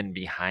 27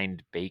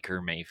 behind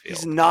Baker Mayfield.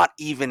 He's not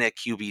even at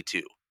QB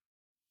 2.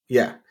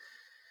 Yeah,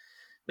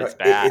 it's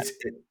bad.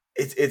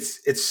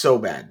 It's so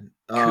bad.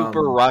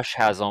 Cooper Rush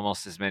has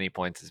almost as many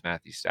points as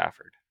Matthew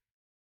Stafford.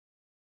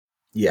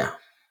 Yeah,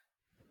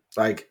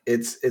 like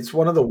it's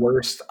one of the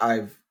worst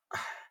I've.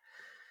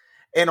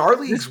 And our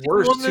league's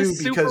worse too because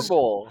Super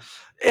Bowl.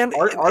 And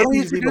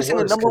he's producing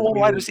the number one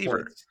wide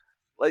receiver.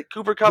 Like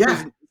Cooper Kupp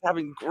is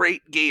having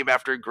great game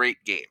after great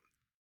game.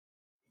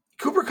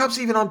 Cooper Kupp's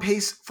even on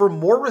pace for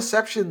more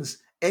receptions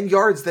and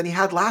yards than he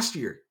had last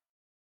year.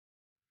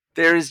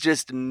 There is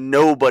just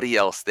nobody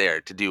else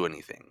there to do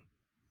anything.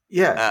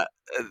 Yeah.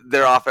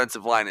 Their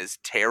offensive line is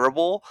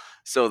terrible.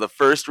 So the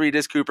first read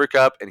is Cooper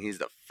Kupp, and he's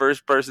the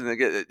first person to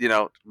get,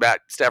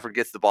 Matt Stafford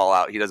gets the ball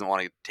out. He doesn't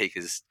want to take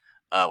his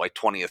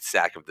 20th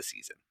sack of the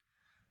season.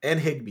 And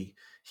Higbee.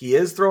 He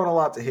is throwing a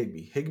lot to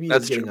Higbee. Higbee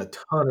is getting a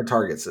ton of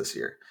targets this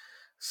year.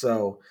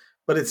 So,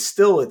 but it's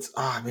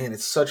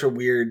such a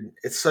weird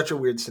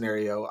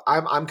scenario.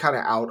 I'm kind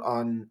of out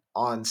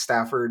on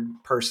Stafford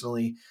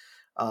personally.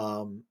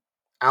 Allen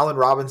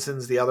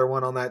Robinson's the other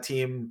one on that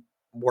team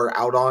we're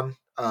out on.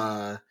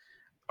 Are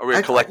we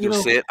a collective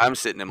sit? I'm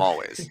sitting him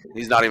always.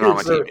 He's not even on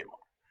my team anymore.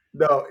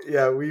 No,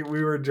 yeah, we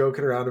were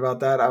joking around about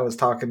that. I was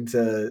talking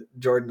to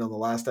Jordan on the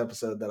last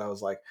episode that I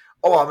was like,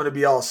 oh, I'm going to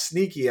be all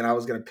sneaky and I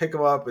was going to pick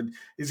him up and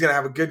he's going to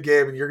have a good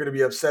game and you're going to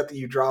be upset that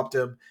you dropped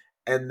him.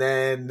 And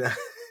then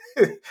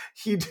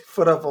he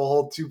put up a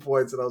whole 2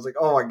 points and I was like,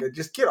 oh my God,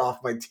 just get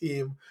off my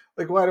team.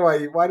 Like, why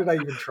did I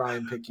even try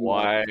and pick you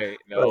up?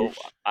 No,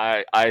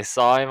 I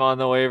saw him on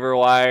the waiver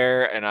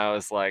wire and I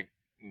was like,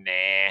 nah.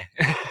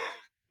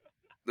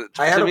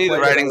 To me, the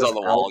writing's on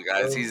the wall,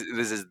 guys.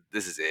 This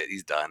is it.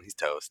 He's done. He's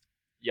toast.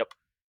 Yep.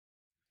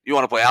 You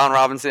want to play Allen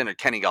Robinson or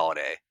Kenny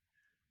Galladay?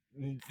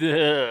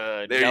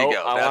 There you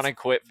go. I want to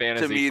quit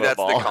fantasy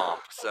football. To me, football. That's the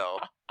comp. So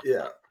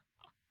yeah.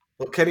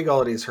 Well, Kenny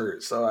Galladay's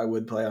hurt, so I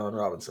would play Allen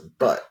Robinson.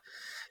 But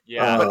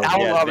but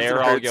Allen Robinson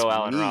I'll go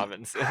Allen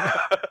Robinson.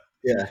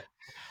 Yeah.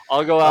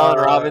 I'll go Allen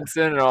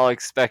Robinson, and I'll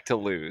expect to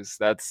lose.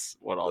 That's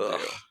what I'll do.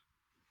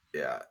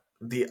 Yeah.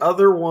 The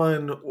other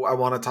one I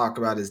want to talk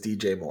about is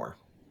DJ Moore.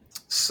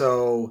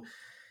 So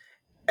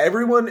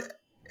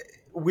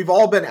we've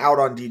all been out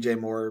on DJ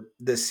Moore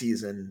this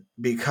season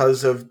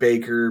because of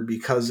Baker,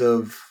 because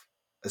of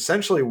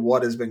essentially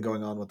what has been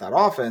going on with that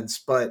offense.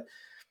 But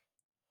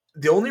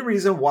the only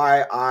reason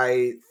why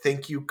I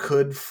think you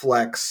could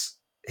flex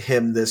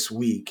him this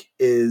week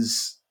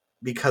is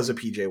because of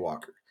PJ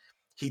Walker.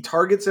 He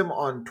targets him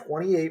on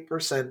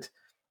 28%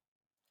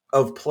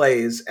 of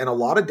plays and a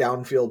lot of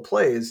downfield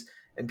plays,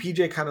 and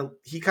PJ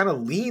kind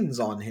of leans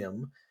on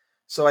him.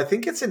 So I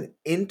think it's an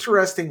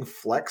interesting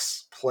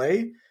flex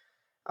play.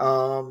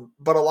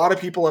 But a lot of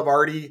people have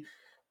already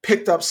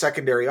picked up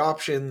secondary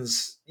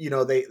options.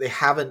 They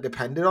haven't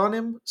depended on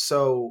him.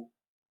 So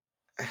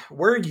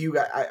where are you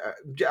guys?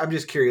 I'm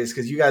just curious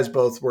because you guys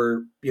both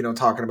were,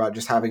 talking about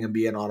just having him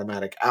be an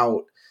automatic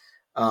out.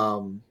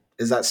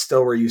 Is that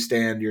still where you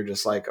stand? You're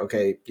just like,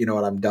 okay, you know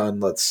what? I'm done.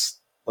 Let's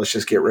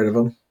just get rid of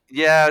him.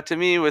 Yeah, to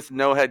me, with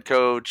no head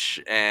coach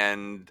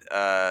and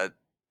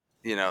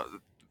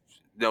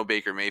no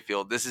Baker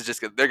Mayfield, this is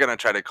just they're going to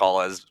try to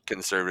call as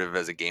conservative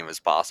as a game as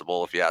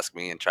possible, if you ask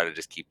me, and try to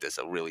just keep this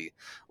a really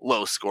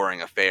low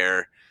scoring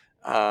affair.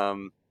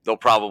 They'll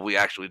probably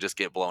actually just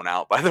get blown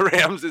out by the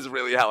Rams is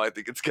really how I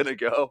think it's going to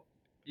go.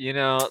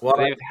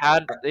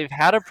 They've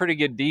had a pretty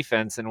good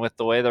defense, and with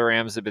the way the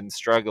Rams have been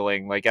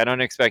struggling, like I don't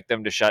expect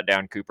them to shut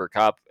down Cooper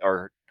Kupp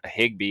or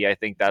Higbee. I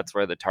think that's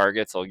where the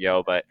targets will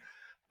go, but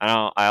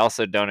I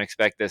also don't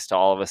expect this to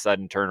all of a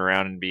sudden turn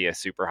around and be a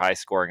super high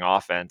scoring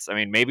offense. I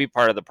mean, maybe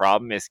part of the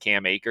problem is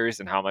Cam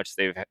Akers and how much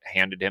they've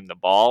handed him the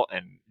ball,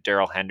 and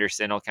Darrell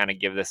Henderson will kind of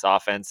give this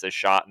offense a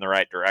shot in the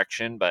right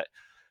direction. But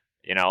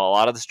a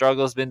lot of the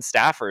struggle has been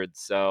Stafford,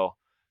 so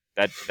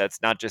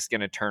that's not just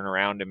going to turn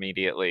around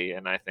immediately.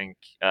 And I think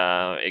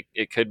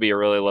it could be a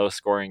really low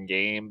scoring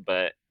game,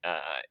 but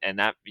and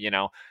that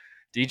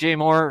DJ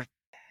Moore,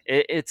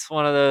 it's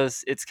one of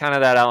those, it's kind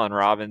of that Allen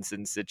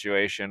Robinson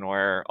situation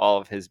where all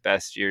of his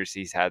best years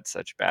he's had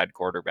such bad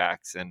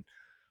quarterbacks, and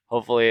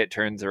hopefully it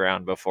turns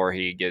around before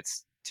he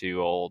gets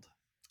too old.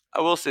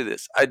 I will say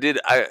this.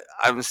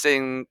 I'm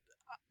saying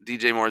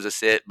DJ Moore is a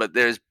sit, but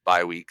there's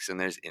bye weeks and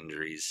there's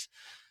injuries.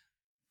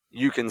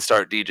 You can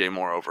start DJ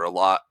Moore over a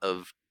lot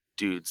of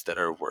dudes that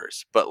are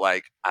worse, but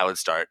I would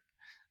start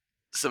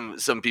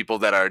some people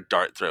that are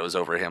dart throws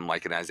over him,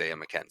 like an Isaiah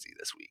McKenzie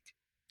this week.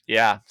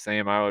 Yeah,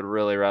 same. I would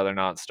really rather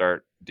not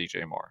start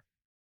DJ Moore.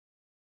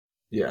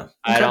 Yeah. Okay.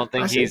 I don't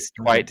think he's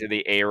quite to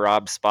the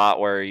A-Rob spot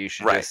where you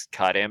should just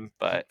cut him,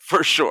 but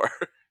for sure.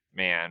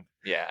 Man,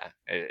 yeah,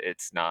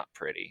 it's not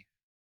pretty.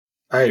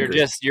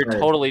 You're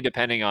totally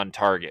depending on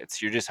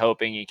targets. You're just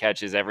hoping he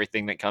catches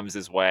everything that comes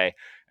his way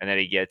and that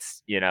he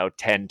gets,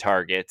 10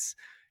 targets,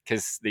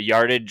 because the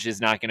yardage is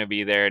not going to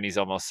be there and he's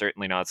almost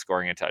certainly not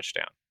scoring a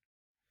touchdown.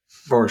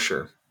 For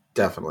sure.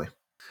 Definitely.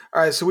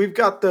 All right, so we've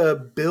got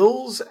the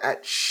Bills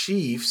at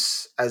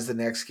Chiefs as the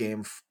next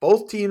game.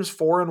 Both teams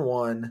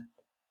 4-1.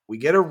 We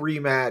get a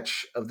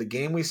rematch of the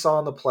game we saw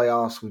in the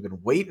playoffs. We've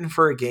been waiting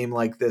for a game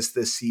like this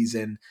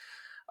season.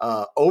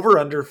 Over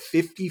under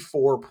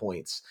 54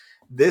 points.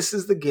 This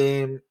is the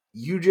game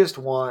you just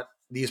want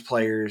these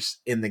players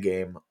in the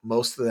game.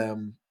 Most of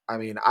them, I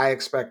mean, I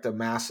expect a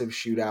massive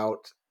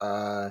shootout.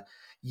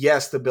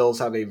 Yes, the Bills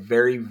have a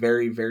very,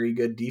 very, very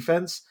good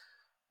defense,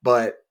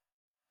 but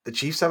the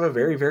Chiefs have a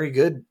very, very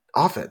good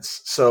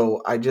offense.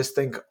 So I just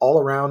think all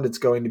around it's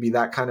going to be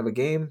that kind of a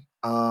game.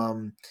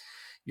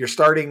 You're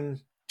starting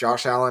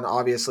Josh Allen,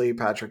 obviously,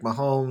 Patrick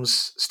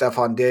Mahomes,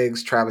 Stephon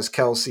Diggs, Travis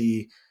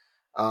Kelce.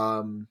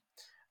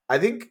 I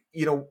think,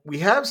 we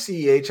have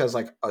CEH as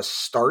like a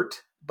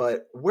start,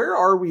 but where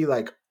are we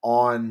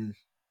on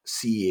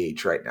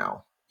CEH right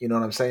now? You know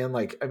what I'm saying?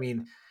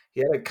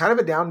 He had a kind of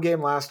a down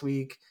game last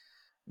week.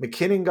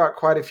 McKinnon got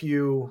quite a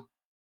few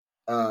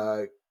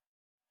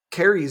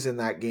carries in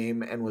that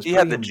game and was he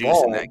pretty had the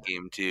involved. Juice in that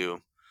game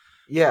too.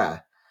 Yeah.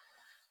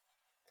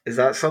 Is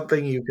that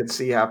something you could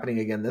see happening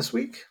again this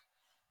week?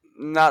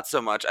 Not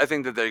so much. I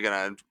think that they're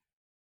going to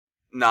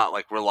not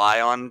rely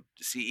on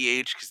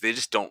CEH because they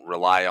just don't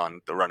rely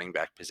on the running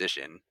back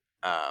position.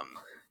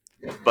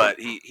 But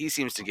he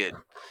seems to get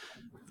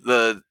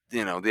the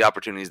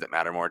opportunities that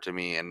matter more to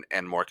me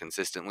and more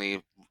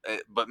consistently.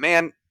 But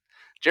man,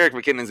 Jerick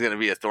McKinnon's going to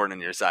be a thorn in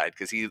your side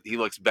because he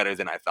looks better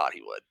than I thought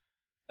he would.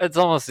 It's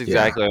almost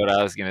exactly what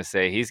I was going to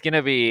say. He's going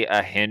to be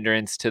a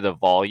hindrance to the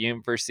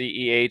volume for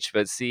CEH,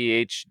 but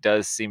CEH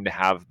does seem to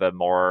have the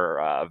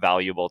more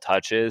valuable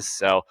touches.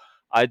 So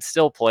I'd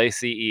still play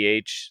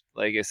CEH.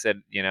 Like I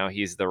said,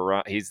 he's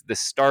the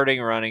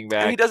starting running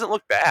back. And he doesn't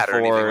look bad or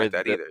anything like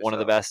that either. One of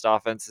the best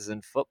offenses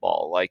in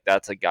football.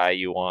 That's a guy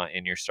you want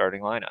in your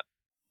starting lineup.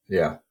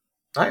 Yeah.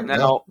 I mean,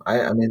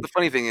 the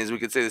funny thing is we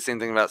could say the same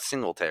thing about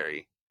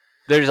Singletary.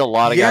 There's a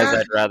lot of guys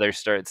I'd rather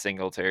start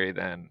Singletary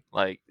than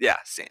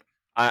same.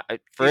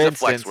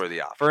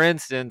 For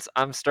instance,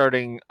 I'm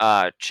starting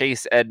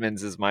Chase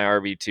Edmonds as my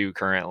RB2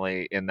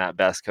 currently in that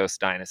Best Coast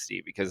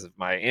Dynasty because of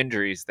my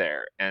injuries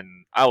there, and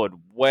I would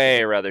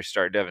way rather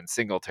start Devin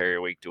Singletary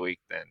week to week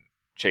than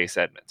Chase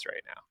Edmonds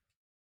right now.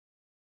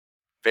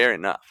 Fair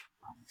enough.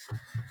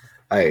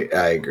 I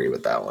agree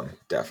with that one,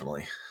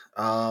 definitely.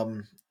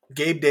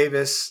 Gabe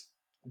Davis,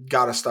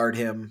 got to start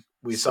him.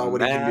 We saw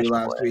what he can do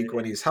last week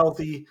when he's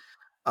healthy.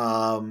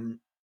 And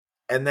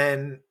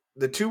then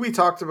the two we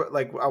talked about,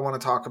 I want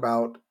to talk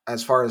about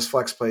as far as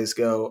flex plays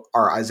go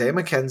are Isaiah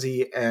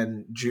McKenzie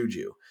and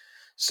Juju.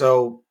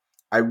 So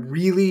I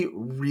really,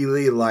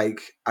 really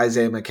like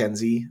Isaiah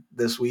McKenzie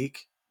this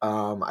week.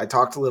 I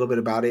talked a little bit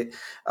about it.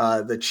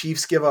 The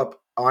Chiefs give up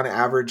on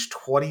average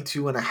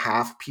 22 and a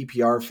half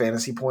PPR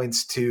fantasy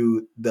points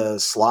to the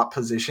slot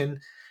position.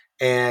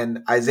 And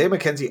Isaiah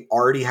McKenzie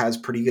already has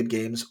pretty good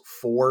games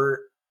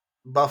for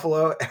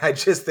Buffalo. And I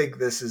just think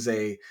this is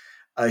a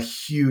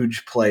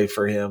huge play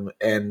for him,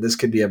 and this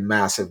could be a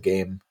massive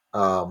game.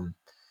 Yeah,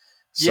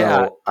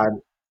 So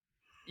I'm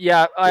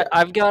Yeah, yeah,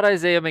 I've got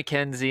Isaiah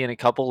McKenzie in a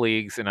couple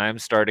leagues, and I'm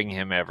starting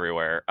him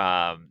everywhere.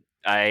 I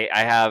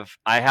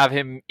have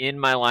him in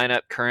my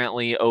lineup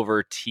currently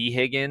over T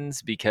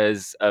Higgins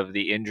because of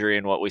the injury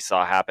and what we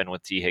saw happen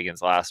with T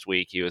Higgins last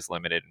week. He was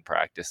limited in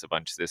practice a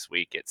bunch this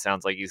week. It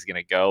sounds like he's going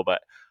to go,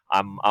 but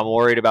I'm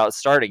worried about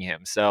starting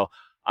him. So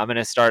I'm going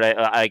to start.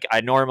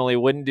 I normally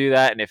wouldn't do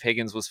that, and if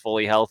Higgins was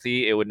fully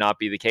healthy, it would not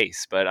be the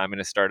case. But I'm going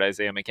to start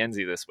Isaiah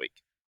McKenzie this week.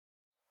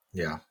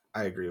 yeah,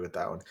 I agree with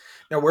that one.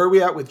 Now, where are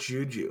we at with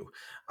Juju?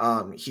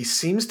 He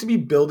seems to be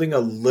building a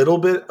little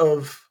bit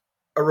of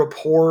a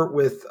rapport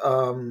with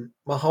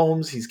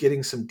Mahomes. He's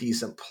getting some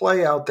decent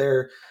play out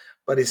there,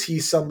 but is he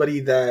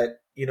somebody that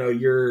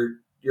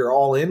you're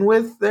all in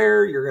with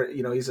there? You're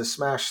gonna, he's a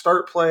smash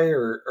start play,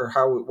 or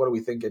how? What are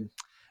we thinking?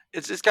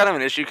 It's just kind of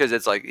an issue because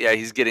it's like, yeah,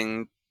 he's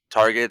getting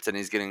targets and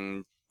he's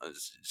getting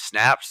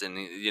snaps and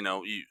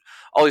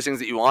all these things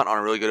that you want on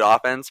a really good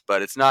offense,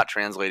 but it's not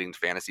translating to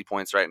fantasy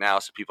points right now.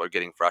 So people are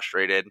getting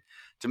frustrated.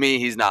 To me,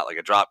 he's not like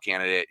a drop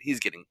candidate. He's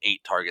getting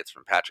 8 targets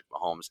from Patrick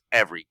Mahomes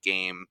every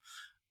game.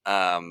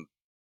 I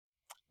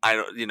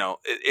don't,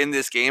 in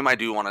this game, I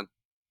do want to.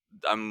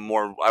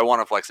 I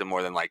want to flex him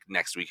more than like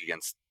next week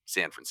against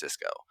San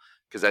Francisco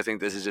because I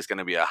think this is just going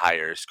to be a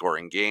higher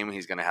scoring game.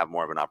 He's going to have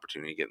more of an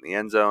opportunity to get in the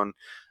end zone.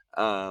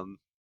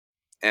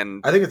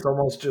 And I think it's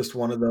almost just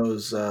one of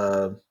those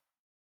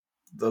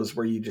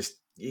where you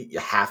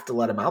have to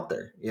let him out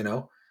there.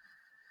 You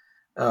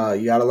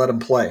got to let him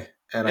play,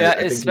 and Yeah, I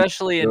think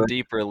especially in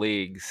deeper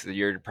leagues,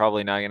 you're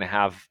probably not going to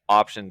have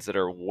options that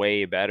are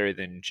way better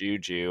than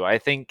Juju. I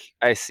think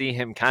I see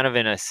him kind of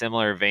in a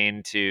similar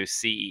vein to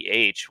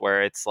CEH,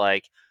 where it's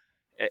like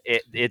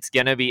it's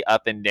going to be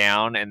up and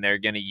down, and they're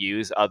going to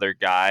use other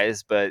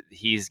guys, but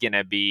he's going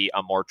to be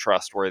a more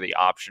trustworthy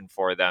option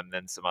for them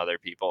than some other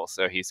people.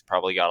 So he's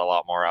probably got a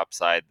lot more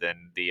upside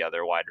than the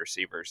other wide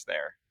receivers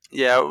there.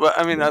 yeah, but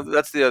I mean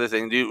that's the other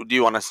thing. Do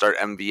you want to start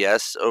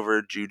MVS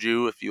over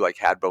Juju if you like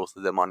had both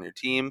of them on your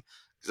team?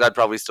 Because I'd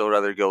probably still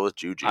rather go with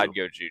Juju. I'd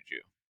go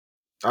Juju.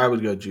 I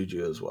would go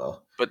Juju as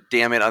well. But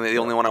damn it, the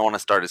only one I want to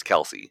start is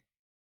Kelsey.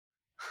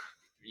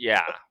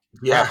 Yeah,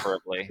 Yeah,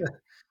 preferably.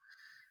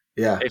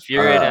 yeah. If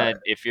you're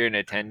in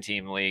a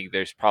 10-team league,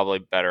 there's probably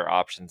better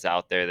options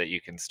out there that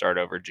you can start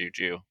over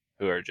Juju,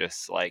 who are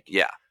just like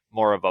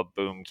more of a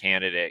boom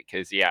candidate.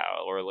 Because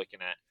we're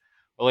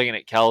looking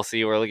at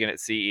Kelsey, we're looking at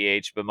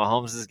CEH, but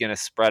Mahomes is going to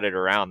spread it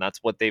around. That's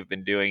what they've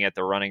been doing at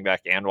the running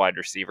back and wide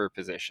receiver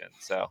position.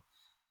 So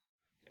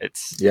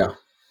it's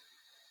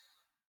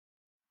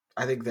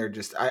I think they're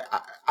just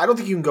I don't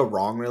think you can go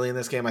wrong really in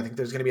this game. I think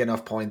there's going to be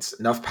enough points,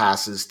 enough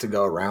passes to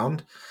go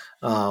around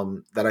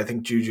that I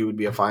think Juju would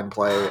be a fine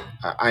play.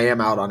 I am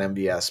out on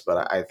MVS,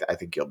 but I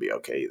think he'll be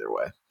okay either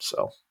way.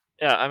 So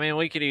yeah, I mean,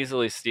 we could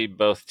easily see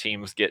both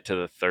teams get to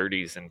the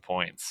 30s in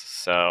points.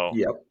 So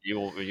yep, you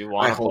I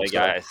want to hope play so.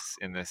 guys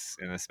in this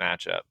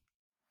matchup.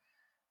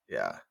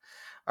 Yeah.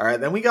 All right,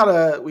 then we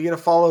gotta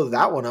follow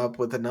that one up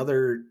with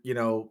another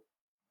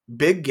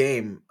big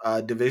game,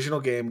 divisional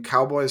game.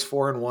 Cowboys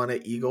 4-1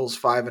 at Eagles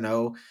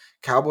 5-0.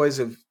 Cowboys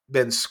have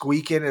been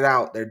squeaking it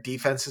out. Their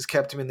defense has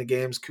kept them in the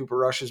games. Cooper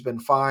Rush has been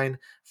fine.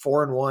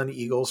 4-1,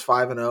 Eagles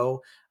 5-0.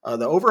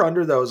 The over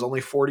under though is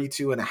only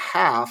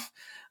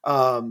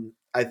 42.5.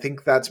 I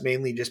think that's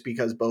mainly just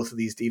because both of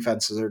these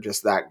defenses are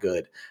just that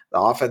good. The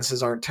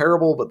offenses aren't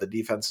terrible, but the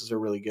defenses are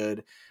really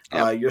good.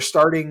 Yep. You're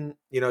starting,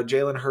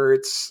 Jalen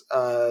Hurts,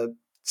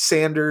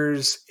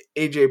 Sanders,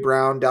 AJ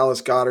Brown,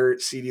 Dallas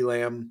Goedert, CeeDee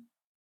Lamb.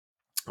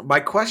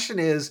 My question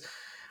is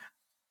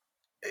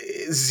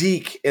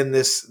Zeke in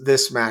this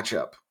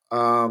matchup.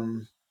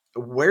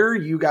 Where are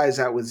you guys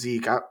at with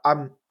Zeke?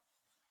 I'm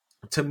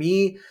to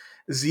me,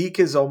 Zeke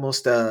is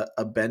almost a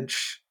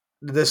bench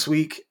this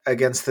week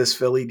against this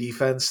Philly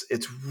defense.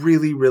 It's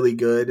really, really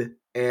good.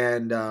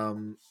 And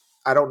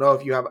I don't know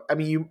if you have, I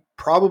mean, you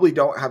probably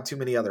don't have too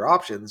many other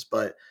options,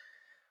 but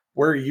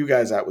where are you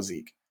guys at with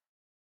Zeke?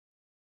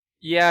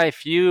 Yeah,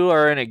 if you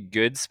are in a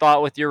good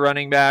spot with your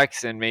running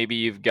backs, and maybe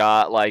you've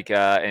got like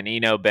an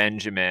Eno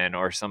Benjamin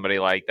or somebody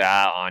like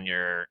that on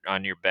your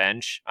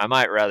bench, I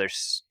might rather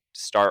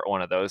start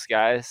one of those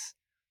guys,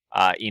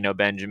 Eno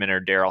Benjamin or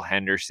Daryl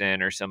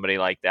Henderson or somebody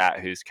like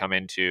that who's come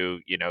into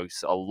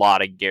a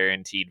lot of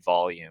guaranteed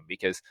volume,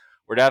 because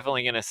we're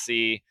definitely going to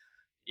see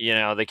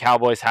the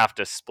Cowboys have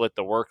to split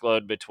the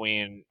workload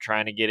between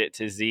trying to get it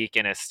to Zeke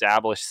and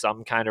establish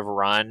some kind of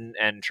run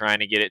and trying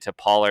to get it to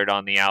Pollard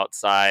on the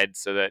outside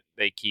so that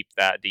they keep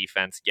that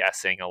defense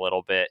guessing a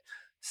little bit.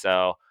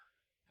 So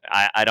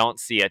I don't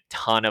see a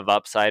ton of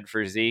upside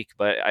for Zeke,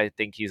 but I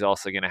think he's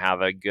also going to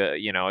have a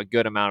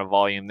good amount of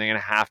volume. They're going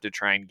to have to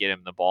try and get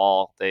him the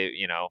ball. They're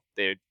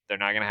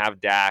not going to have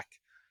Dak.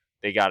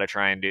 They got to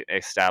try and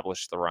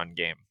establish the run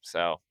game.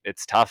 So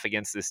it's tough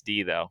against this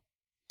D, though.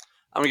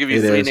 I'm gonna give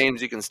you three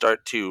names you can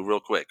start too,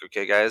 real quick.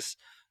 Okay, guys.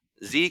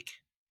 Zeke,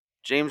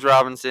 James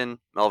Robinson,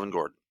 Melvin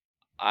Gordon.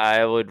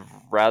 I would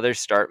rather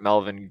start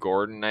Melvin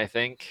Gordon. I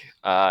think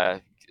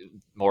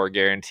more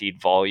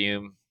guaranteed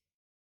volume.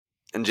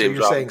 And James so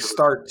you're Robinson. Saying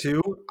start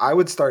two? I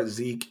would start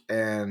Zeke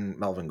and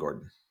Melvin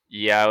Gordon.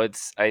 Yeah,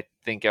 I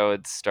think I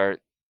would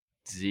start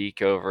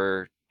Zeke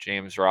over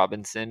James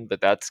Robinson,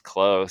 but that's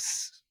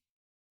close.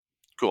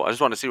 Cool. I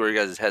just want to see where you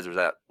guys' heads was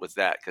at with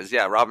that, because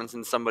yeah,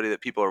 Robinson's somebody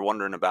that people are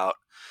wondering about,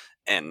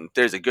 and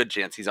there's a good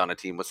chance he's on a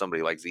team with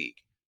somebody like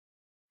Zeke.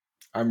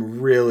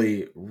 I'm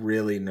really,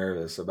 really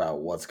nervous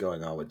about what's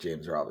going on with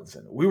James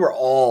Robinson. We were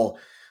all,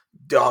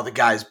 the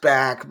guy's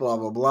back, blah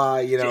blah blah,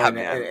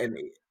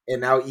 and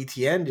now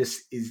ETN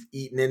just is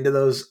eating into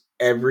those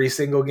every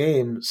single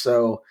game.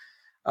 So,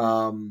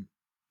 I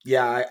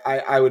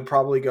would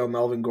probably go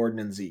Melvin Gordon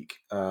and Zeke.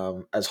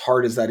 As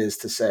hard as that is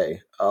to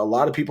say, a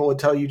lot of people would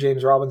tell you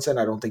James Robinson.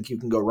 I don't think you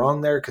can go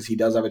wrong there because he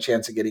does have a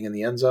chance of getting in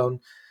the end zone.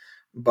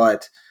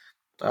 But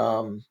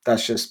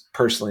that's just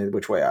personally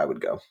which way I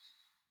would go.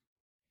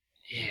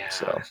 Yeah,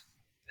 so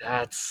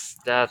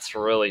that's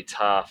really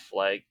tough.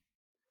 Like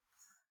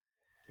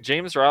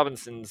James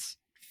Robinson's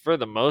for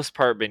the most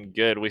part been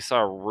good. We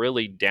saw a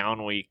really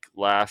down week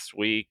last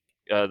week,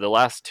 the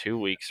last 2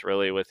 weeks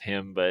really with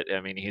him. But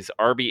I mean, he's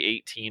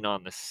RB18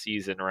 on the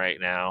season right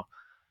now.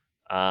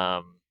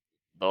 The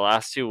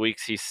last 2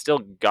 weeks he's still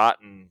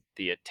gotten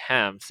the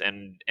attempts,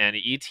 and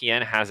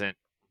ETN hasn't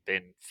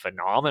been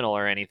phenomenal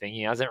or anything.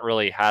 He hasn't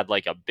really had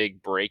like a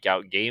big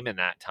breakout game in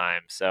that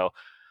time. So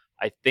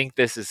I think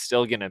this is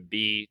still going to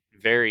be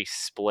very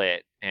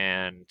split,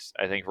 and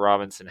I think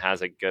Robinson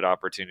has a good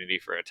opportunity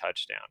for a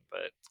touchdown.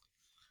 But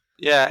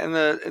yeah, in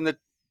the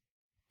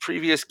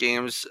previous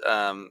games,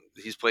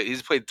 he's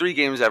played 3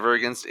 games ever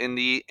against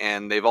Indy,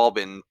 and they've all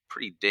been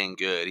pretty dang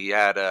good. He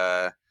had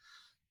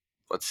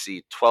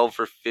 12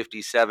 for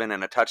 57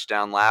 and a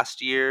touchdown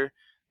last year.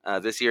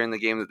 This year in the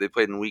game that they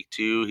played in week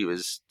 2,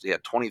 he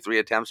had 23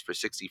 attempts for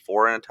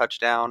 64 and a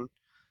touchdown.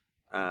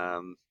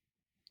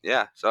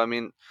 So I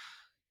mean,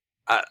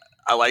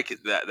 I like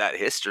that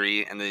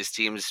history, and these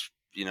teams,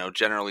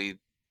 generally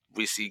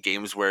we see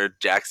games where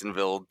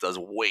Jacksonville does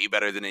way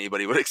better than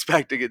anybody would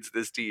expect against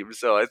this team.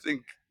 So I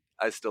think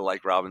I still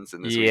like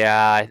Robinson this week.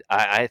 Yeah,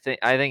 I think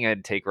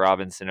I'd take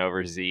Robinson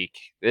over Zeke.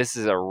 This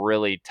is a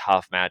really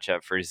tough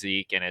matchup for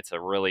Zeke, and it's a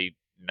really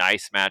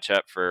nice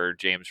matchup for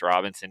James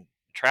Robinson.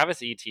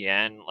 Travis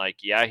Etienne,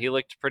 he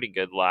looked pretty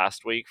good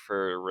last week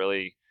for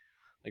really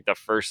the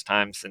first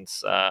time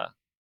since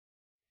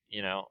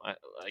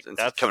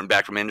that's coming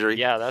back from injury.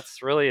 Yeah,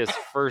 that's really his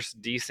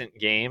first decent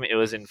game. It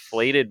was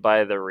inflated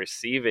by the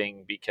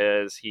receiving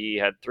because he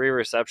had 3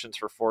 receptions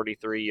for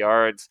 43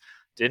 yards.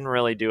 Didn't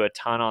really do a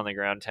ton on the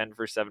ground. 10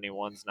 for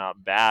 71 is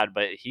not bad,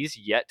 but he's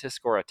yet to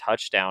score a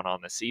touchdown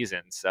on the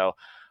season. So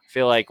I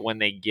feel like when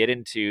they get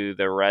into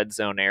the red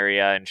zone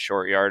area and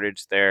short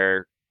yardage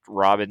there,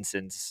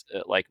 Robinson's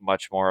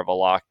much more of a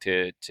lock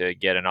to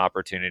get an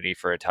opportunity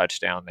for a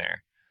touchdown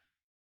there.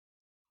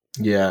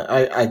 Yeah,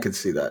 I could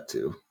see that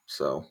too.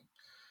 So,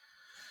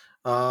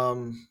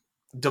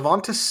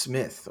 Devonta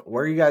Smith,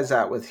 where are you guys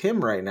at with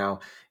him right now?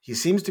 He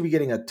seems to be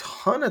getting a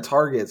ton of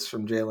targets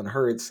from Jalen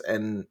Hurts,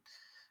 and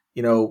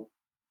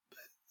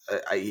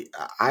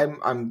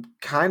I'm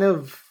kind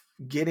of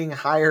getting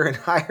higher and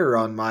higher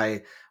on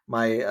my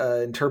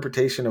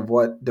interpretation of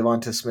what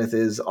Devonta Smith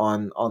is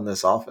on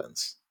this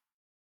offense.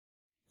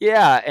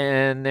 Yeah,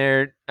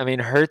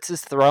 and Hurts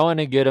is throwing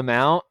a good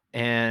amount,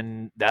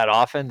 and that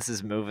offense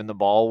is moving the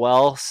ball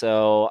well.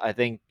 So I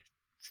think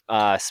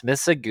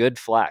Smith's a good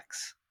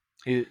flex.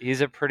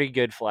 He's a pretty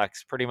good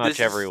flex pretty much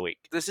every week.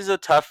 This is a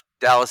tough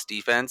Dallas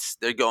defense.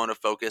 They're going to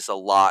focus a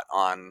lot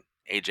on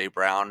A.J.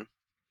 Brown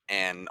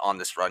and on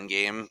this run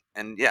game.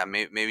 And yeah,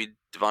 maybe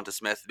Devonta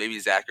Smith, maybe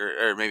Zach,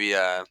 or maybe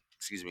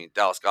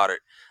Dallas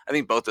Goedert. I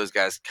think both those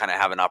guys kind of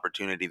have an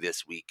opportunity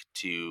this week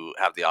to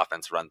have the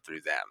offense run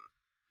through them.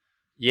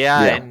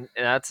 Yeah, and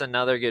that's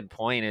another good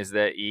point is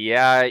that,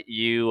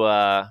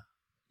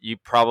 you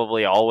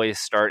probably always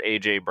start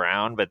A.J.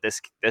 Brown, but this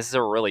is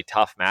a really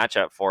tough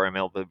matchup for him.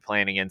 He'll be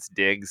playing against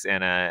Diggs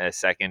in a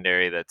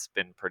secondary that's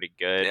been pretty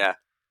good.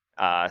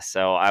 Yeah.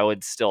 So I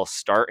would still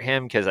start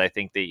him because I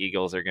think the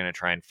Eagles are going to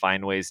try and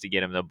find ways to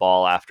get him the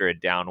ball after a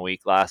down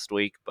week last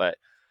week, but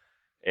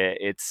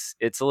it's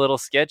a little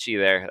sketchy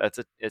there.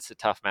 It's a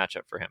tough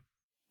matchup for him.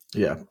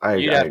 Yeah,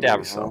 you'd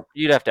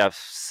have to have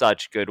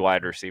such good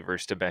wide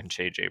receivers to bench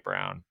A.J.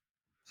 Brown.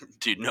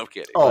 Dude, no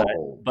kidding.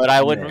 But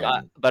I wouldn't.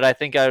 But I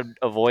think I'd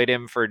avoid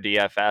him for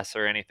DFS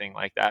or anything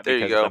like that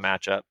because of the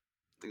matchup.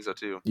 I think so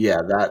too.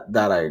 Yeah,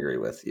 that I agree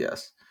with.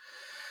 Yes.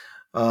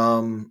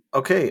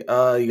 Okay.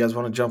 You guys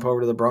want to jump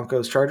over to the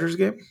Broncos Chargers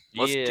game?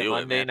 Let's Yeah, do it,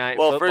 Monday man. Night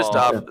Well, first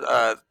off,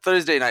 Football.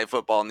 Thursday Night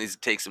Football needs to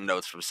take some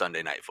notes from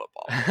Sunday Night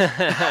Football.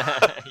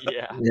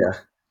 Yeah. Yeah.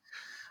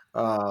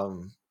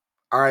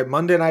 All right.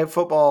 Monday Night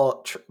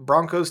Football.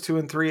 Broncos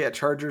 2-3 at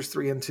Chargers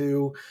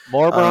 3-2.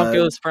 More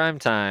Broncos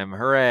primetime.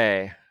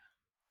 Hooray.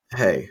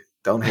 Hey,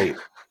 don't hate.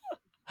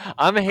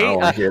 I'm I don't hate.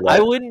 want to hear I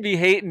that. wouldn't be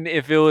hating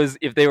if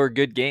they were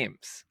good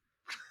games.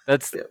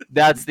 That's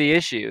the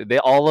issue.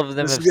 All of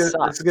them have This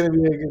sucked. is going to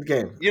be a good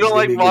game. You This don't is gonna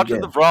like be a good watching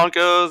game. the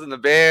Broncos and the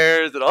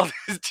Bears and all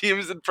these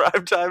teams in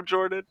primetime,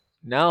 Jordan?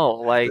 No,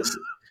 like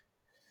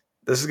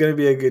This is going to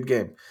be a good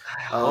game.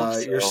 I hope so.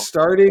 You're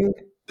starting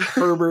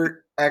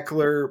Herbert,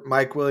 Eckler,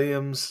 Mike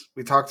Williams.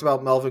 We talked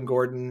about Melvin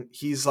Gordon.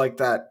 He's like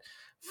that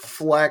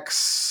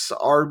flex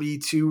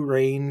RB2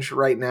 range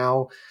right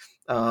now.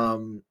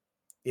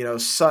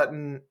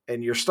 Sutton,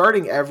 and you're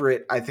starting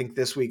Everett, I think,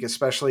 this week,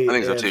 especially I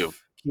think so if too.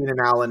 Keenan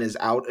Allen is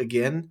out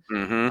again.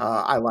 Mm-hmm.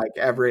 I like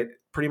Everett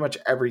pretty much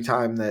every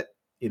time that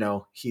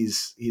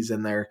he's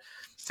in there.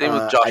 Same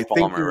with Josh I think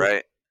Palmer,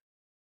 right?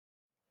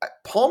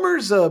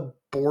 Palmer's a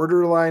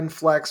borderline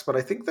flex, but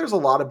I think there's a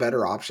lot of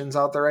better options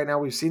out there right now.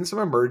 We've seen some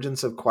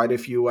emergence of quite a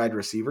few wide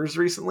receivers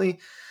recently.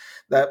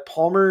 That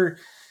Palmer,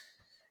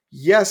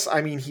 yes,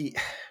 I mean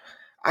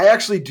I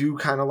actually do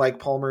kind of like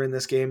Palmer in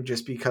this game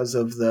just because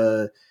of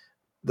the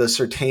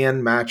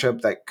Surtain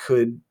matchup that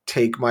could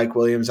take Mike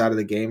Williams out of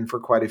the game for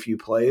quite a few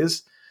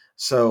plays.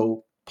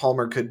 So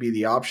Palmer could be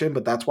the option,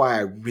 but that's why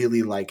I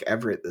really like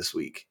Everett this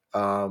week.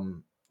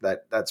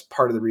 That's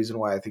part of the reason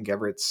why I think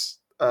Everett's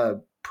a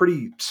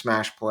pretty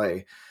smash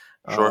play.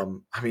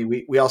 Sure. I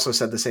mean, we also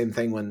said the same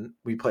thing when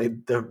we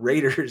played the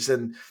Raiders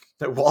and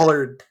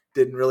Waller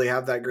didn't really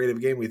have that great of a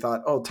game. We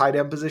thought, tight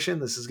end position,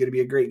 this is going to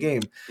be a great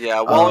game.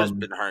 Yeah, Waller's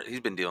been hurt. He's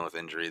been dealing with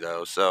injury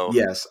though. So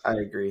yes, I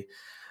agree.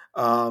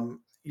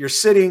 You're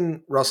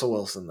sitting Russell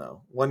Wilson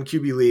though. 1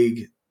 QB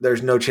league,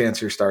 there's no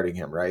chance you're starting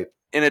him, right?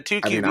 In a 2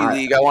 QB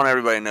league, I want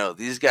everybody to know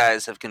these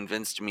guys have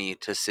convinced me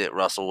to sit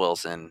Russell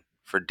Wilson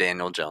for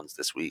Daniel Jones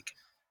this week.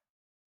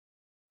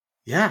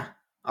 Yeah.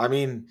 I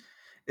mean,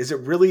 is it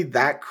really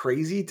that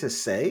crazy to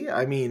say?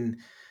 I mean,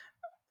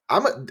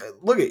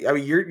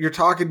 you're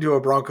talking to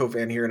a Bronco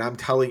fan here, and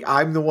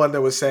I'm the one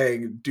that was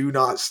saying, do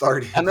not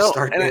start him,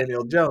 start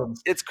Daniel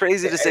Jones. It's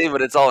crazy to say,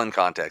 but it's all in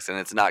context, and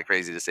it's not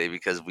crazy to say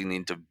because we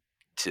need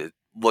to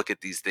look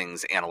at these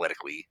things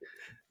analytically.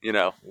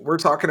 We're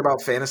talking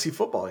about fantasy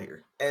football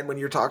here. And when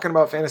you're talking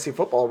about fantasy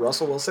football,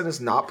 Russell Wilson is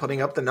not putting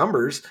up the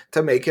numbers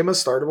to make him a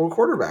startable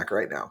quarterback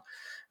right now.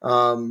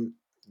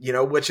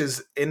 Which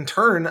is in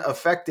turn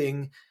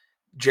affecting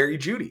Jerry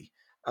Jeudy.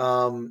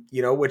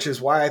 Which is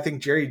why I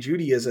think Jerry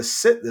Jeudy is a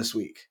sit this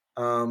week.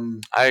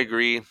 I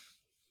agree.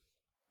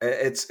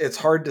 It's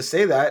hard to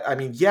say that. I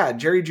mean, yeah,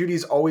 Jerry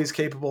Jeudy's always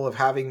capable of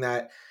having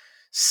that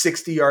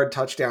 60-yard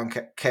touchdown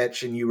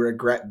catch and you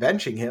regret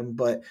benching him,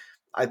 but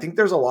I think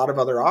there's a lot of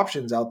other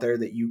options out there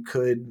that you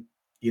could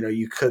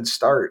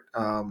start.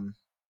 I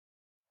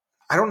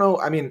don't know.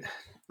 I mean,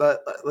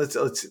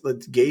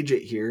 let's gauge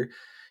it here.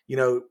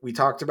 We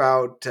talked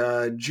about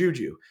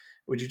Juju.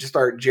 Would you just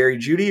start Jerry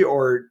Jeudy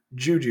or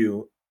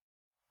Juju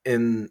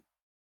in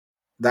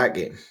that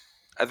game?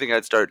 I think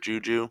I'd start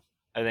Juju.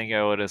 I think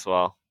I would as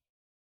well.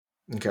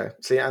 Okay.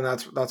 See, and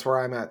that's where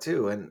I'm at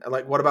too. And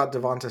like, what about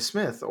Devonta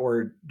Smith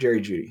or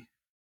Jerry Jeudy?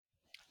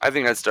 I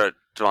think I'd start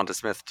Devonta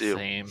Smith too.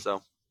 Same.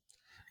 So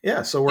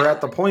yeah, so we're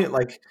at the point.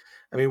 Like,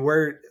 I mean,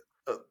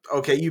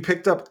 okay. You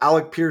picked up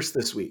Alec Pierce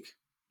this week.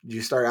 Did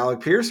you start Alec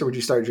Pierce or would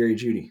you start Jerry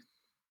Jeudy?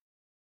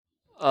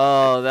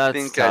 Oh,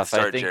 that's tough.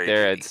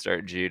 I'd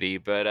start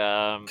Jeudy, but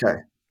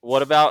okay.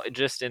 What about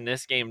just in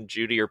this game,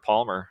 Jeudy or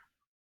Palmer?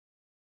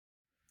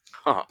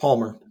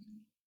 Palmer.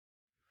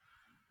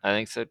 I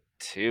think so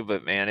too,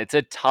 but man, it's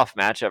a tough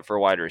matchup for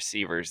wide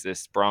receivers.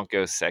 This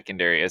Broncos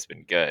secondary has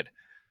been good.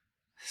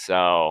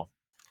 So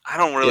I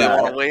don't really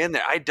want to weigh in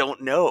there. I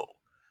don't know.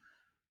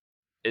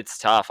 It's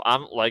tough.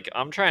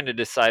 I'm trying to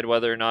decide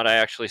whether or not I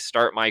actually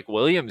start Mike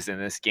Williams in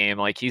this game.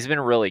 Like, he's been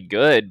really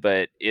good,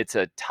 but it's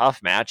a tough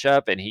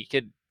matchup and he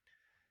could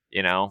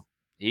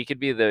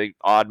be the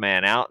odd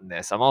man out in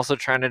this. I'm also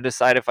trying to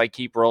decide if I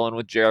keep rolling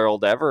with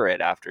Gerald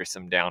Everett after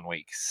some down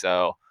weeks.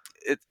 So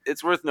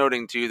it's worth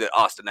noting too that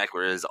Austin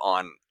Eckler is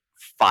on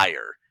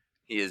fire.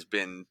 He has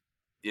been,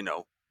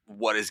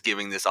 what is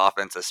giving this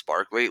offense a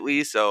spark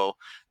lately. So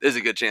there's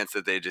a good chance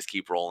that they just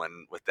keep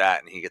rolling with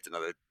that and he gets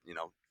another,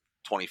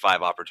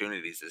 25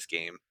 opportunities this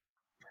game.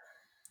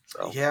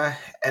 So yeah,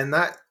 and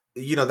that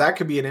that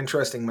could be an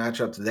interesting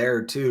matchup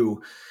there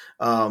too.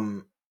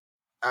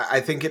 I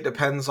think it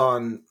depends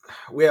on.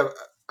 We have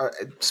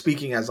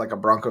speaking as like a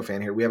Bronco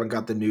fan here. We haven't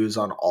got the news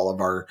on all of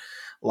our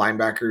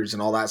linebackers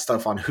and all that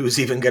stuff on who's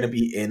even going to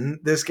be in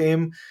this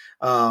game.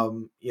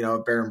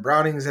 Baron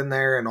Browning's in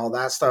there and all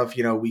that stuff.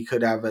 We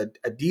could have a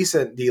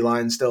decent D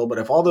line still, but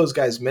if all those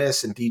guys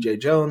miss and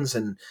DJ Jones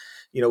and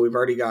we've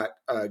already got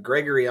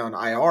Gregory on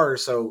IR,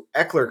 so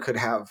Eckler could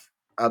have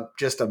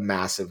just a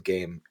massive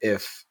game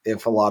if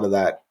a lot of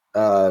that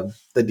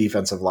the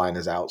defensive line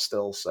is out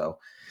still. So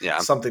yeah,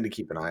 something to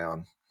keep an eye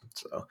on.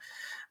 So,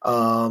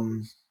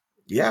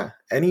 yeah.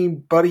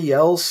 Anybody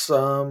else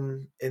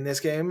in this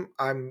game?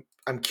 I'm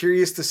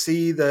curious to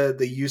see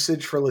the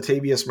usage for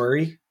Latavius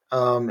Murray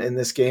in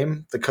this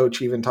game. The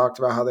coach even talked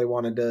about how they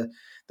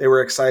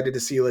were excited to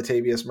see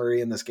Latavius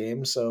Murray in this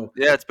game. So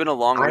yeah, it's been a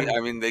long week. I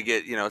mean, they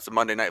get it's a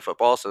Monday Night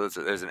Football, so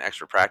there's an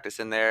extra practice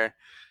in there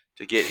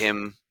to get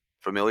him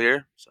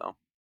familiar. So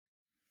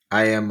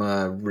I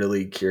am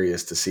really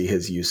curious to see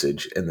his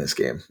usage in this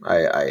game.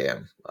 I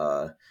am.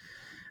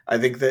 I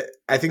think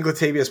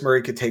Latavius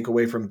Murray could take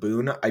away from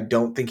Boone. I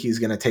don't think he's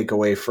going to take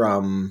away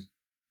from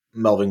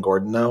Melvin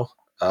Gordon though.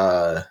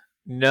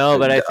 No,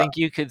 but I think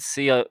you could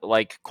see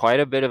quite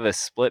a bit of a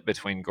split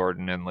between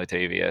Gordon and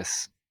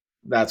Latavius.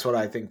 That's what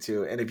I think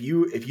too. And if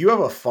you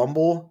have a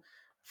fumble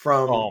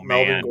from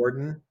Melvin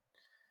Gordon,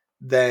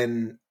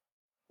 then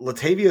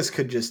Latavius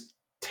could just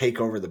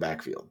take over the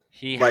backfield.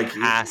 He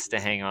has to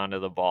hang on to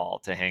the ball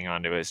to hang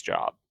on to his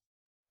job.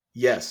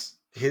 Yes.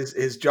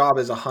 His job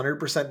is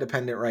 100%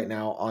 dependent right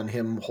now on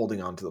him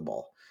holding on to the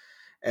ball.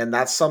 And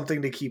that's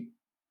something to keep,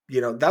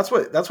 that's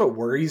what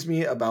worries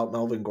me about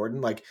Melvin Gordon.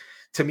 Like,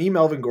 to me,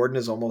 Melvin Gordon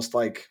is almost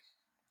like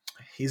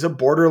he's a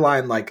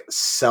borderline like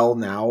sell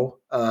now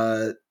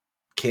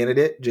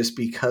candidate, just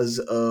because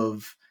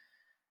of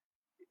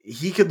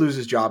he could lose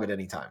his job at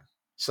any time.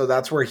 So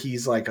that's where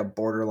he's like a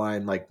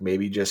borderline, like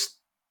maybe just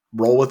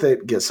roll with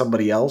it, get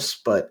somebody else.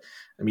 But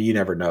I mean, you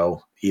never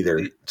know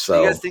either. So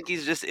do you guys think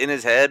he's just in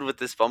his head with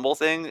this fumble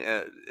thing?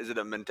 Is it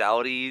a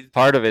mentality?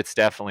 Part of it's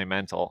definitely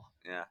mental.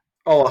 Yeah.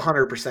 Oh,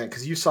 100%.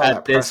 Because you saw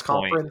that press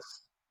conference.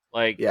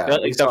 Like,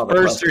 the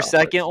first or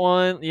second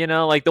one,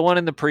 like the one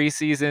in the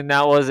preseason,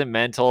 that wasn't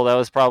mental. That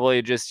was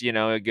probably just,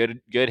 a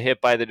good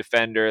hit by the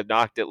defender,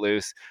 knocked it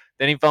loose.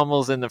 Then he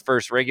fumbles in the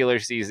first regular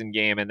season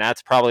game, and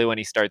that's probably when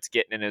he starts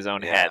getting in his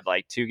own head,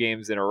 like 2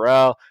 games in a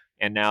row,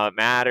 and now it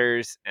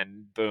matters,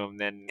 and boom,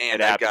 then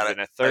it happens in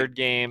a third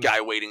game.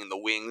 Guy waiting in the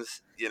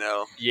wings,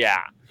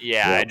 Yeah.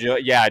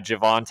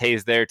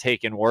 Javonte's there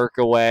taking work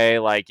away,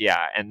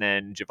 and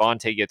then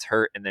Javonte gets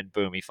hurt, and then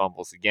boom, he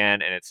fumbles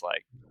again, and it's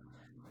like,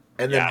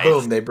 and then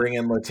boom, they bring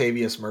in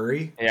Latavius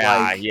Murray.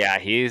 Yeah,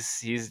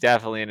 he's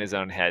definitely in his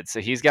own head. So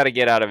he's got to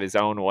get out of his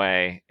own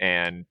way,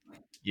 and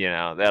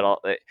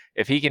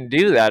if he can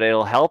do that,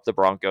 it'll help the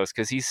Broncos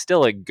because he's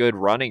still a good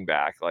running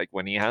back. Like,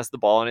 when he has the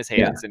ball in his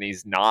hands and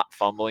he's not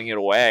fumbling it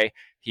away,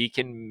 he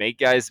can make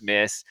guys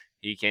miss.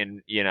 He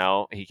can,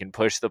 he can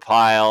push the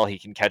pile. He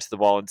can catch the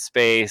ball in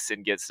space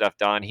and get stuff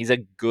done. He's a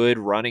good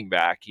running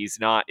back. He's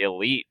not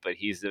elite, but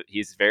he's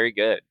very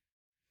good.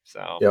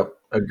 So yep,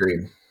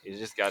 agreed. He's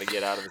just got to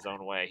get out of his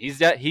own way. He's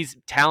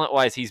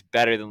talent-wise, he's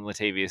better than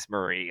Latavius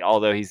Murray,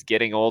 although he's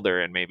getting older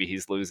and maybe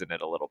he's losing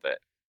it a little bit.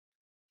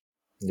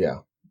 Yeah,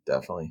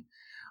 definitely.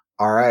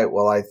 All right,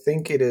 well, I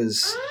think it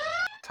is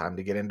time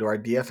to get into our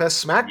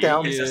DFS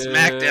SmackDown. It's a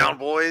SmackDown,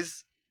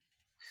 boys.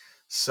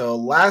 So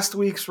last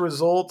week's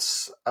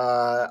results,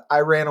 I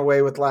ran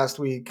away with last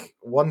week,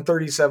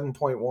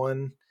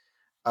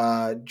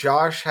 137.1.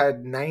 Josh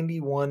had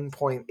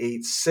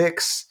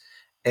 91.86,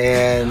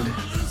 and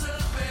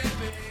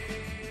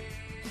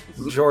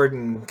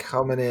Jordan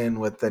coming in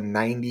with the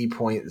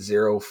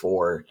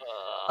 90.04.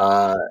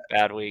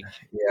 Bad week.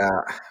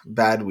 Yeah,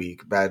 bad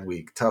week.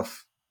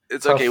 Tough.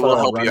 It's okay. We'll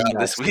help you out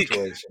this week.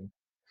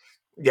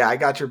 Yeah, I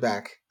got your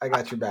back.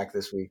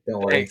 This week.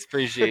 Don't worry. Thanks,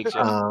 appreciate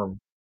you.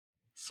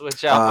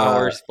 Switch out my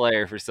worst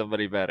player for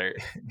somebody better.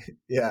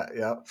 Yeah.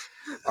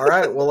 All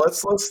right. Well,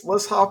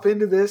 let's hop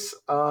into this.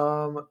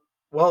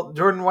 Well,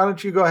 Jordan, why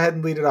don't you go ahead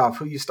and lead it off?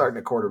 Who you starting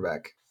at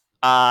quarterback?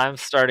 I'm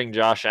starting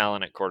Josh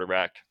Allen at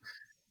quarterback.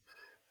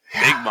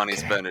 Big money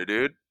spender,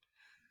 dude.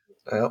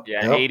 Yep,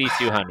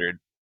 8,200.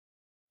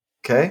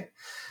 Okay.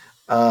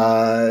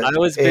 I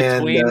was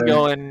between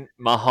going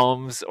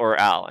Mahomes or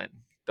Allen.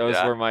 Those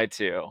were my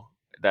two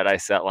that I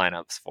set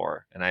lineups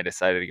for, and I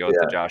decided to go with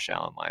the Josh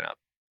Allen lineup.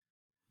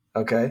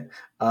 Okay.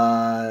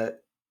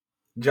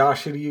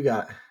 Josh, who do you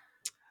got?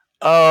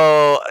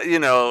 Oh,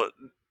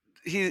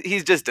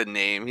 he's just a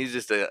name. He's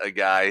just a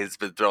guy who's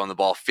been throwing the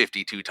ball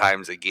 52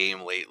 times a game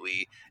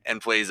lately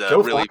and plays a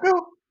really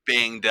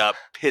banged up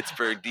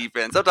Pittsburgh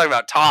defense. I'm talking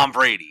about Tom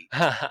Brady.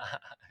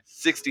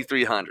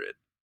 6,300.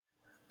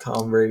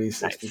 Tom Brady,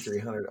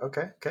 6,300. Nice.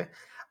 Okay.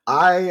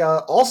 I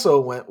also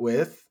went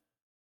with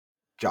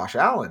Josh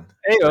Allen.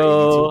 Hey,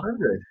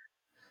 8,200.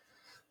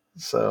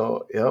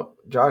 So, yep,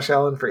 Josh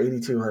Allen for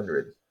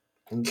 8,200.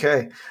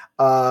 Okay.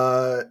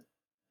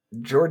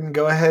 Jordan,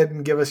 go ahead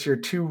and give us your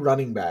 2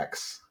 running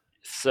backs.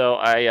 So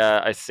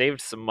I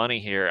saved some money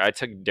here. I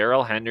took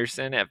Darrell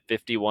Henderson at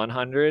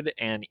 5,100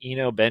 and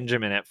Eno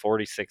Benjamin at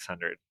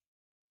 4,600.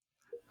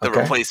 The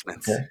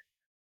replacements. Okay.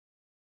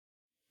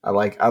 I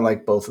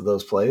like both of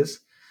those plays.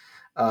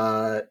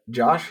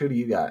 Josh, who do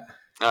you got?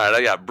 All right,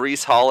 I got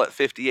Breece Hall at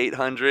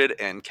 5,800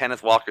 and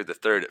Kenneth Walker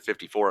III at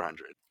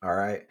 5,400. All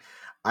right.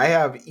 I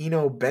have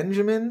Eno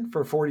Benjamin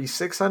for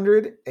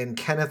 4,600 and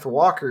Kenneth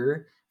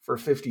Walker for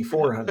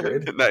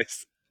 5,400.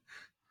 Nice.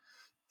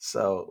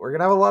 So we're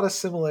gonna have a lot of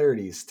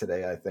similarities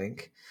today, I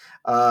think.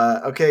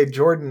 Okay,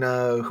 Jordan,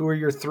 who are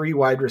your 3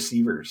 wide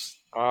receivers?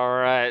 All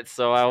right,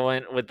 so I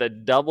went with a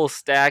double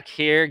stack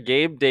here.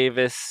 Gabe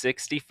Davis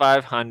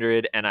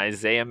 6,500 and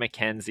Isaiah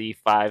McKenzie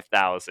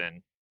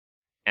 5,000.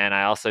 And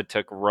I also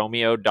took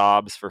Romeo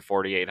Dobbs for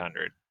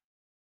 4,800.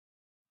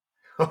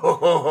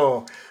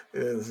 Oh,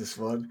 yeah, this is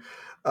fun.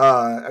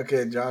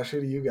 Okay, Josh, who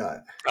do you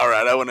got? All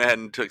right, I went ahead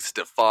and took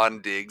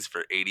Stephon Diggs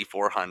for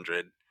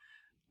 8,400.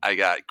 I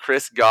got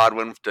Chris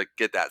Godwin to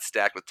get that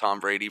stack with Tom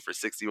Brady for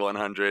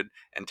 6,100,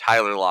 and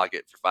Tyler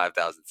Lockett for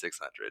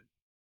 5,600.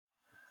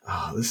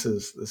 Oh, this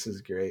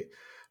is great.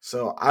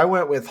 So I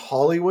went with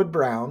Hollywood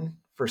Brown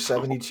for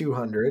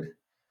 7,200,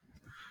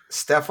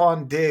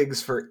 Stephon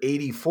Diggs for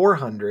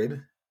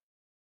 8,400,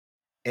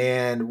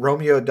 and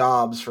Romeo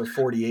Dobbs for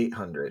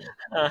 4,800.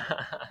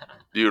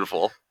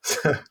 Beautiful.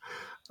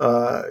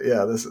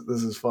 Yeah, this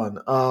is fun.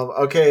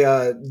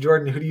 Okay,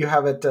 Jordan, who do you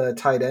have at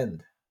tight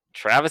end?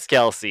 Travis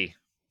Kelce,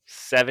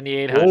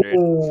 7,800.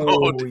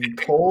 Oh, he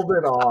pulled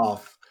it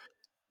off.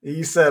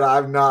 He said,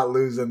 "I'm not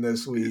losing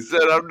this He week."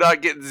 said, I'm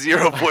not getting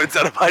 0 points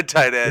out of my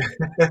tight end.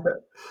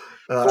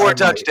 4 I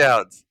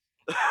touchdowns.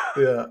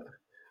 Yeah.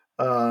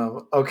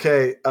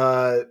 Okay.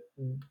 All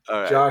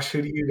right. Josh,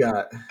 who do you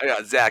got? I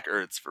got Zach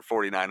Ertz for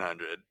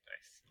 4,900.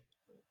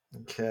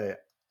 Okay.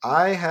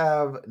 I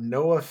have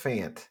Noah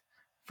Fant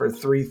for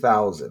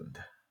 3,000.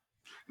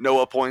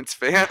 Noah points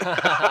fan.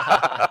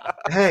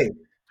 Hey,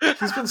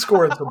 he's been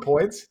scoring some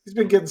points. He's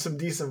been getting some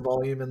decent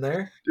volume in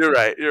there. You're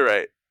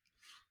right.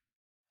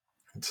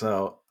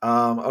 So,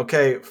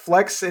 okay,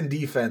 flex and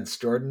defense,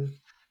 Jordan.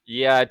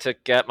 Yeah, I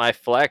took at my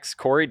flex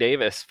Corey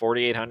Davis,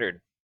 4,800.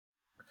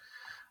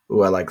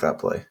 Ooh, I like that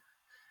play.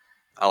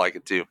 I like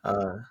it too.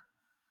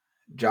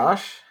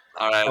 Josh?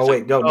 All right. Oh,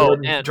 wait, no,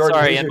 Jordan. And Jordan,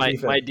 sorry, who's and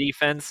your my defense?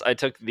 defense, I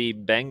took the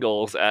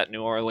Bengals at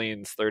New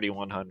Orleans,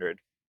 3,100.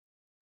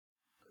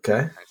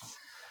 Okay. Nice.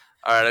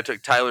 All right, I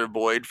took Tyler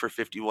Boyd for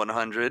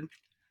 5,100.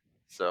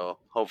 So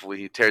hopefully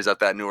he tears up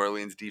that New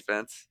Orleans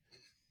defense.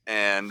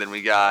 And then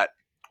we got.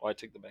 Oh, I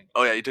took the Bengals.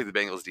 Oh yeah, you took the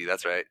Bengals D.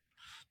 That's right.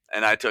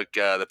 And I took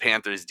the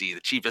Panthers D, the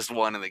cheapest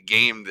one in the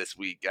game this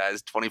week,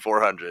 guys.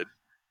 2,400.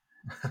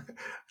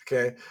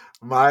 Okay.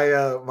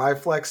 My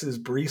flex is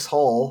Brees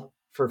Hall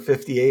for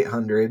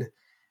 5,800,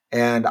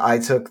 and I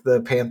took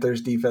the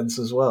Panthers defense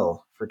as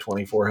well for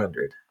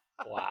 2,400.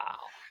 Wow.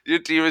 Your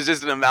team is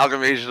just an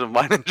amalgamation of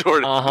mine and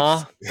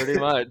Jordan's. Pretty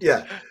much.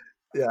 Yeah.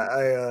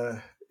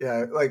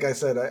 Yeah, like I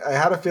said, I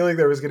had a feeling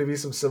there was going to be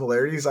some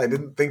similarities. I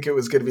didn't think it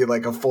was going to be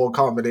like a full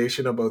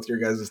combination of both your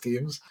guys'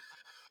 teams.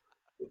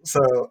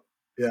 So,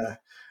 yeah.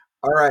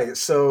 All right.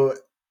 So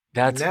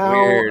That's now,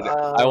 weird.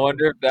 I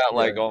wonder if that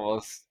yeah.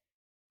 almost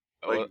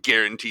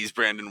Guarantees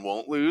Brandon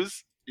won't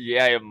lose.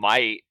 Yeah, it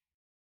might.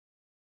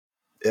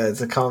 Yeah,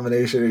 it's a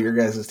combination of your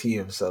guys'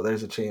 teams, so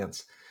there's a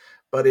chance.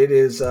 But it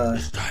is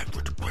It's time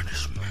for the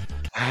punishment.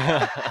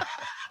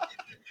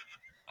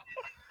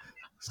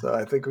 So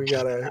I think we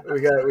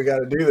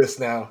gotta do this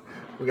now.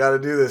 We gotta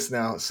do this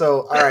now.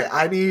 So all right,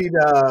 I need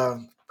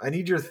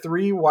your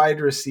 3 wide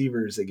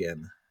receivers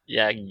again.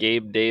 Yeah,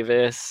 Gabe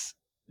Davis,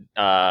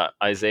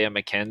 Isaiah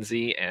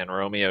McKenzie, and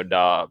Romeo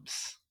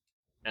Dobbs.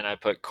 And I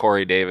put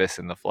Corey Davis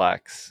in the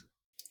flex.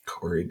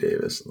 Corey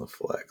Davis in the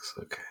flex.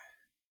 Okay.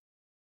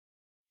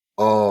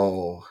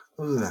 Oh,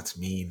 that's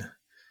mean.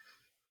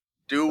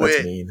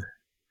 That's mean.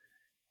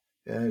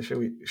 Yeah, should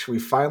we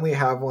finally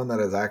have one that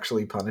is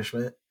actually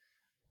punishment?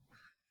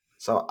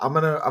 So I'm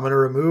gonna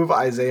remove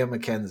Isaiah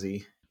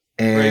McKenzie,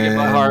 Breaking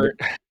my heart.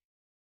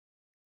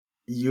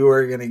 You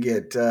are gonna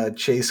get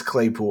Chase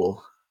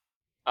Claypool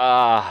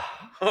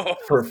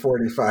for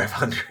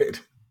 4,500.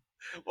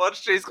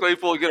 Watch Chase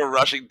Claypool get a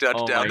rushing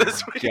touchdown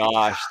this week.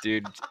 Gosh,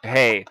 dude.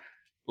 Hey,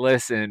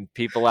 listen,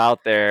 people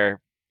out there,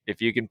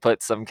 if you can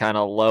put some kind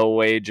of low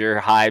wager,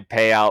 high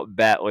payout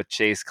bet with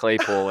Chase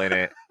Claypool in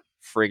it,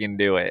 friggin'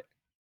 do it.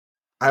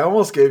 I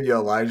almost gave you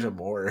Elijah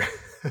Moore.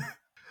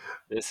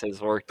 This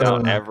has worked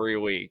out every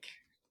week.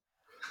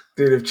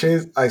 Dude,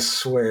 I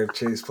swear if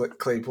Chase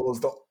Claypool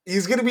is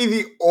he's going to be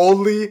the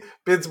only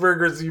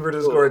Pittsburgh receiver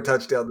to score a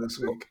touchdown this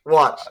week.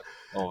 Watch.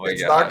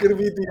 It's not going to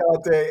be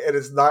Deontay, and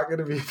it's not going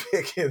to be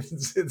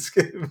Pickens. It's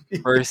going to be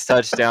first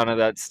touchdown of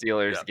that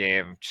Steelers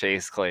game,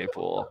 Chase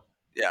Claypool.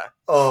 Yeah.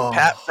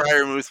 Pat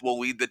Freiermuth will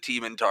lead the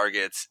team in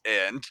targets,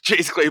 and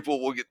Chase Claypool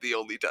will get the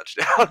only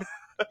touchdown.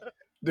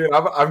 Dude,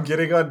 I'm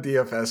getting on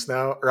DFS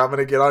now, or I'm going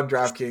to get on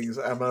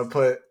DraftKings. I'm going to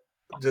put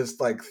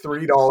just like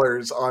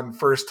 $3 on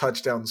first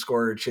touchdown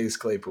scorer Chase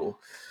Claypool.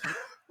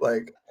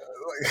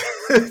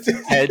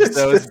 Hedge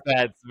those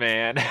bets,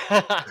 man.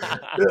 Yeah.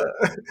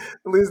 At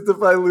least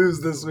if I lose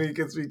this week,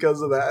 it's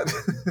because of that.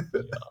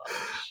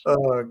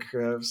 Oh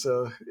crap!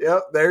 So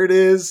yep, there it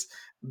is.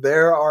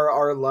 There are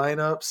our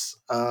lineups.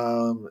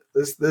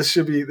 This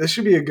should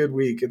be a good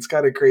week. It's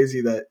kind of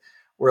crazy that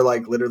we're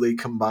like literally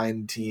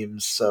combined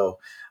teams. So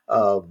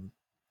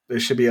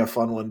this should be a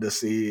fun one to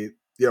see.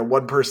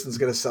 One person's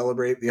going to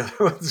celebrate, the other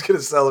one's going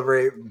to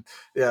celebrate. And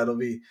yeah, it'll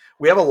be.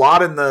 We have a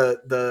lot in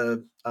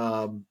the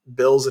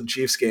Bills and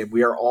Chiefs game.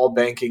 We are all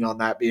banking on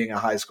that being a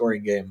high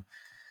scoring game.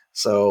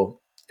 So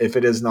If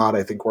it is not,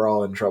 I think we're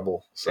all in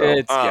trouble. So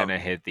it's gonna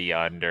hit the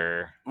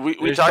under. We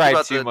There's talked probably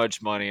about too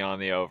much money on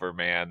the over,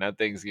 man. That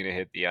thing's gonna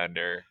hit the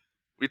under.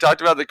 We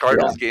talked about the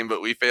Cardinals game,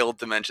 but we failed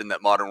to mention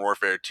that Modern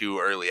Warfare 2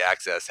 early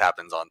access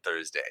happens on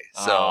Thursday.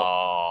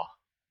 So,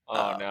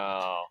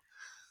 no.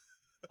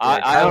 Yeah,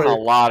 I own a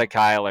lot of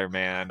Kyler,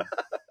 man.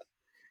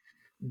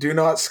 Do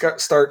not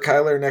start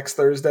Kyler next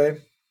Thursday.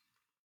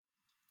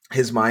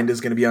 His mind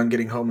is going to be on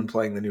getting home and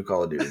playing the new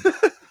Call of Duty.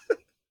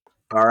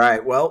 All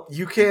right. Well,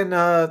 you can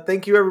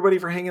thank you everybody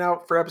for hanging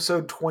out for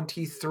episode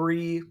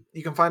 23.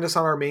 You can find us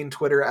on our main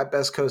Twitter at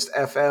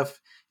BestCoastFF.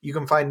 You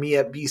can find me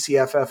at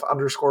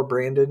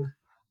BCFF_Brandon.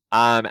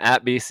 I'm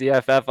at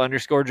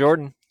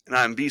BCFF_Jordan. And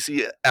I'm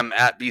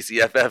at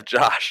BCFF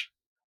Josh.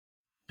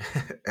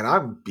 And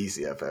I'm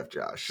BCFF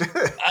Josh.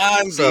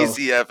 I'm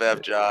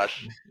BCFF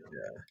Josh.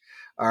 Yeah.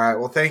 All right.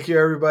 Well, thank you,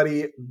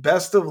 everybody.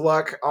 Best of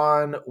luck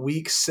on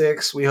week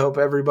 6. We hope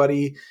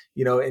everybody,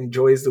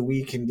 enjoys the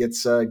week and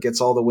gets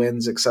all the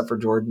wins except for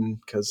Jordan,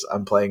 because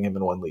I'm playing him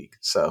in one league.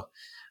 So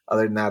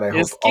other than that, I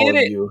hope all of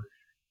you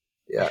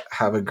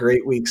have a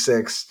great week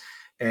 6.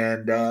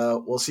 And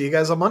we'll see you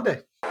guys on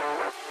Monday.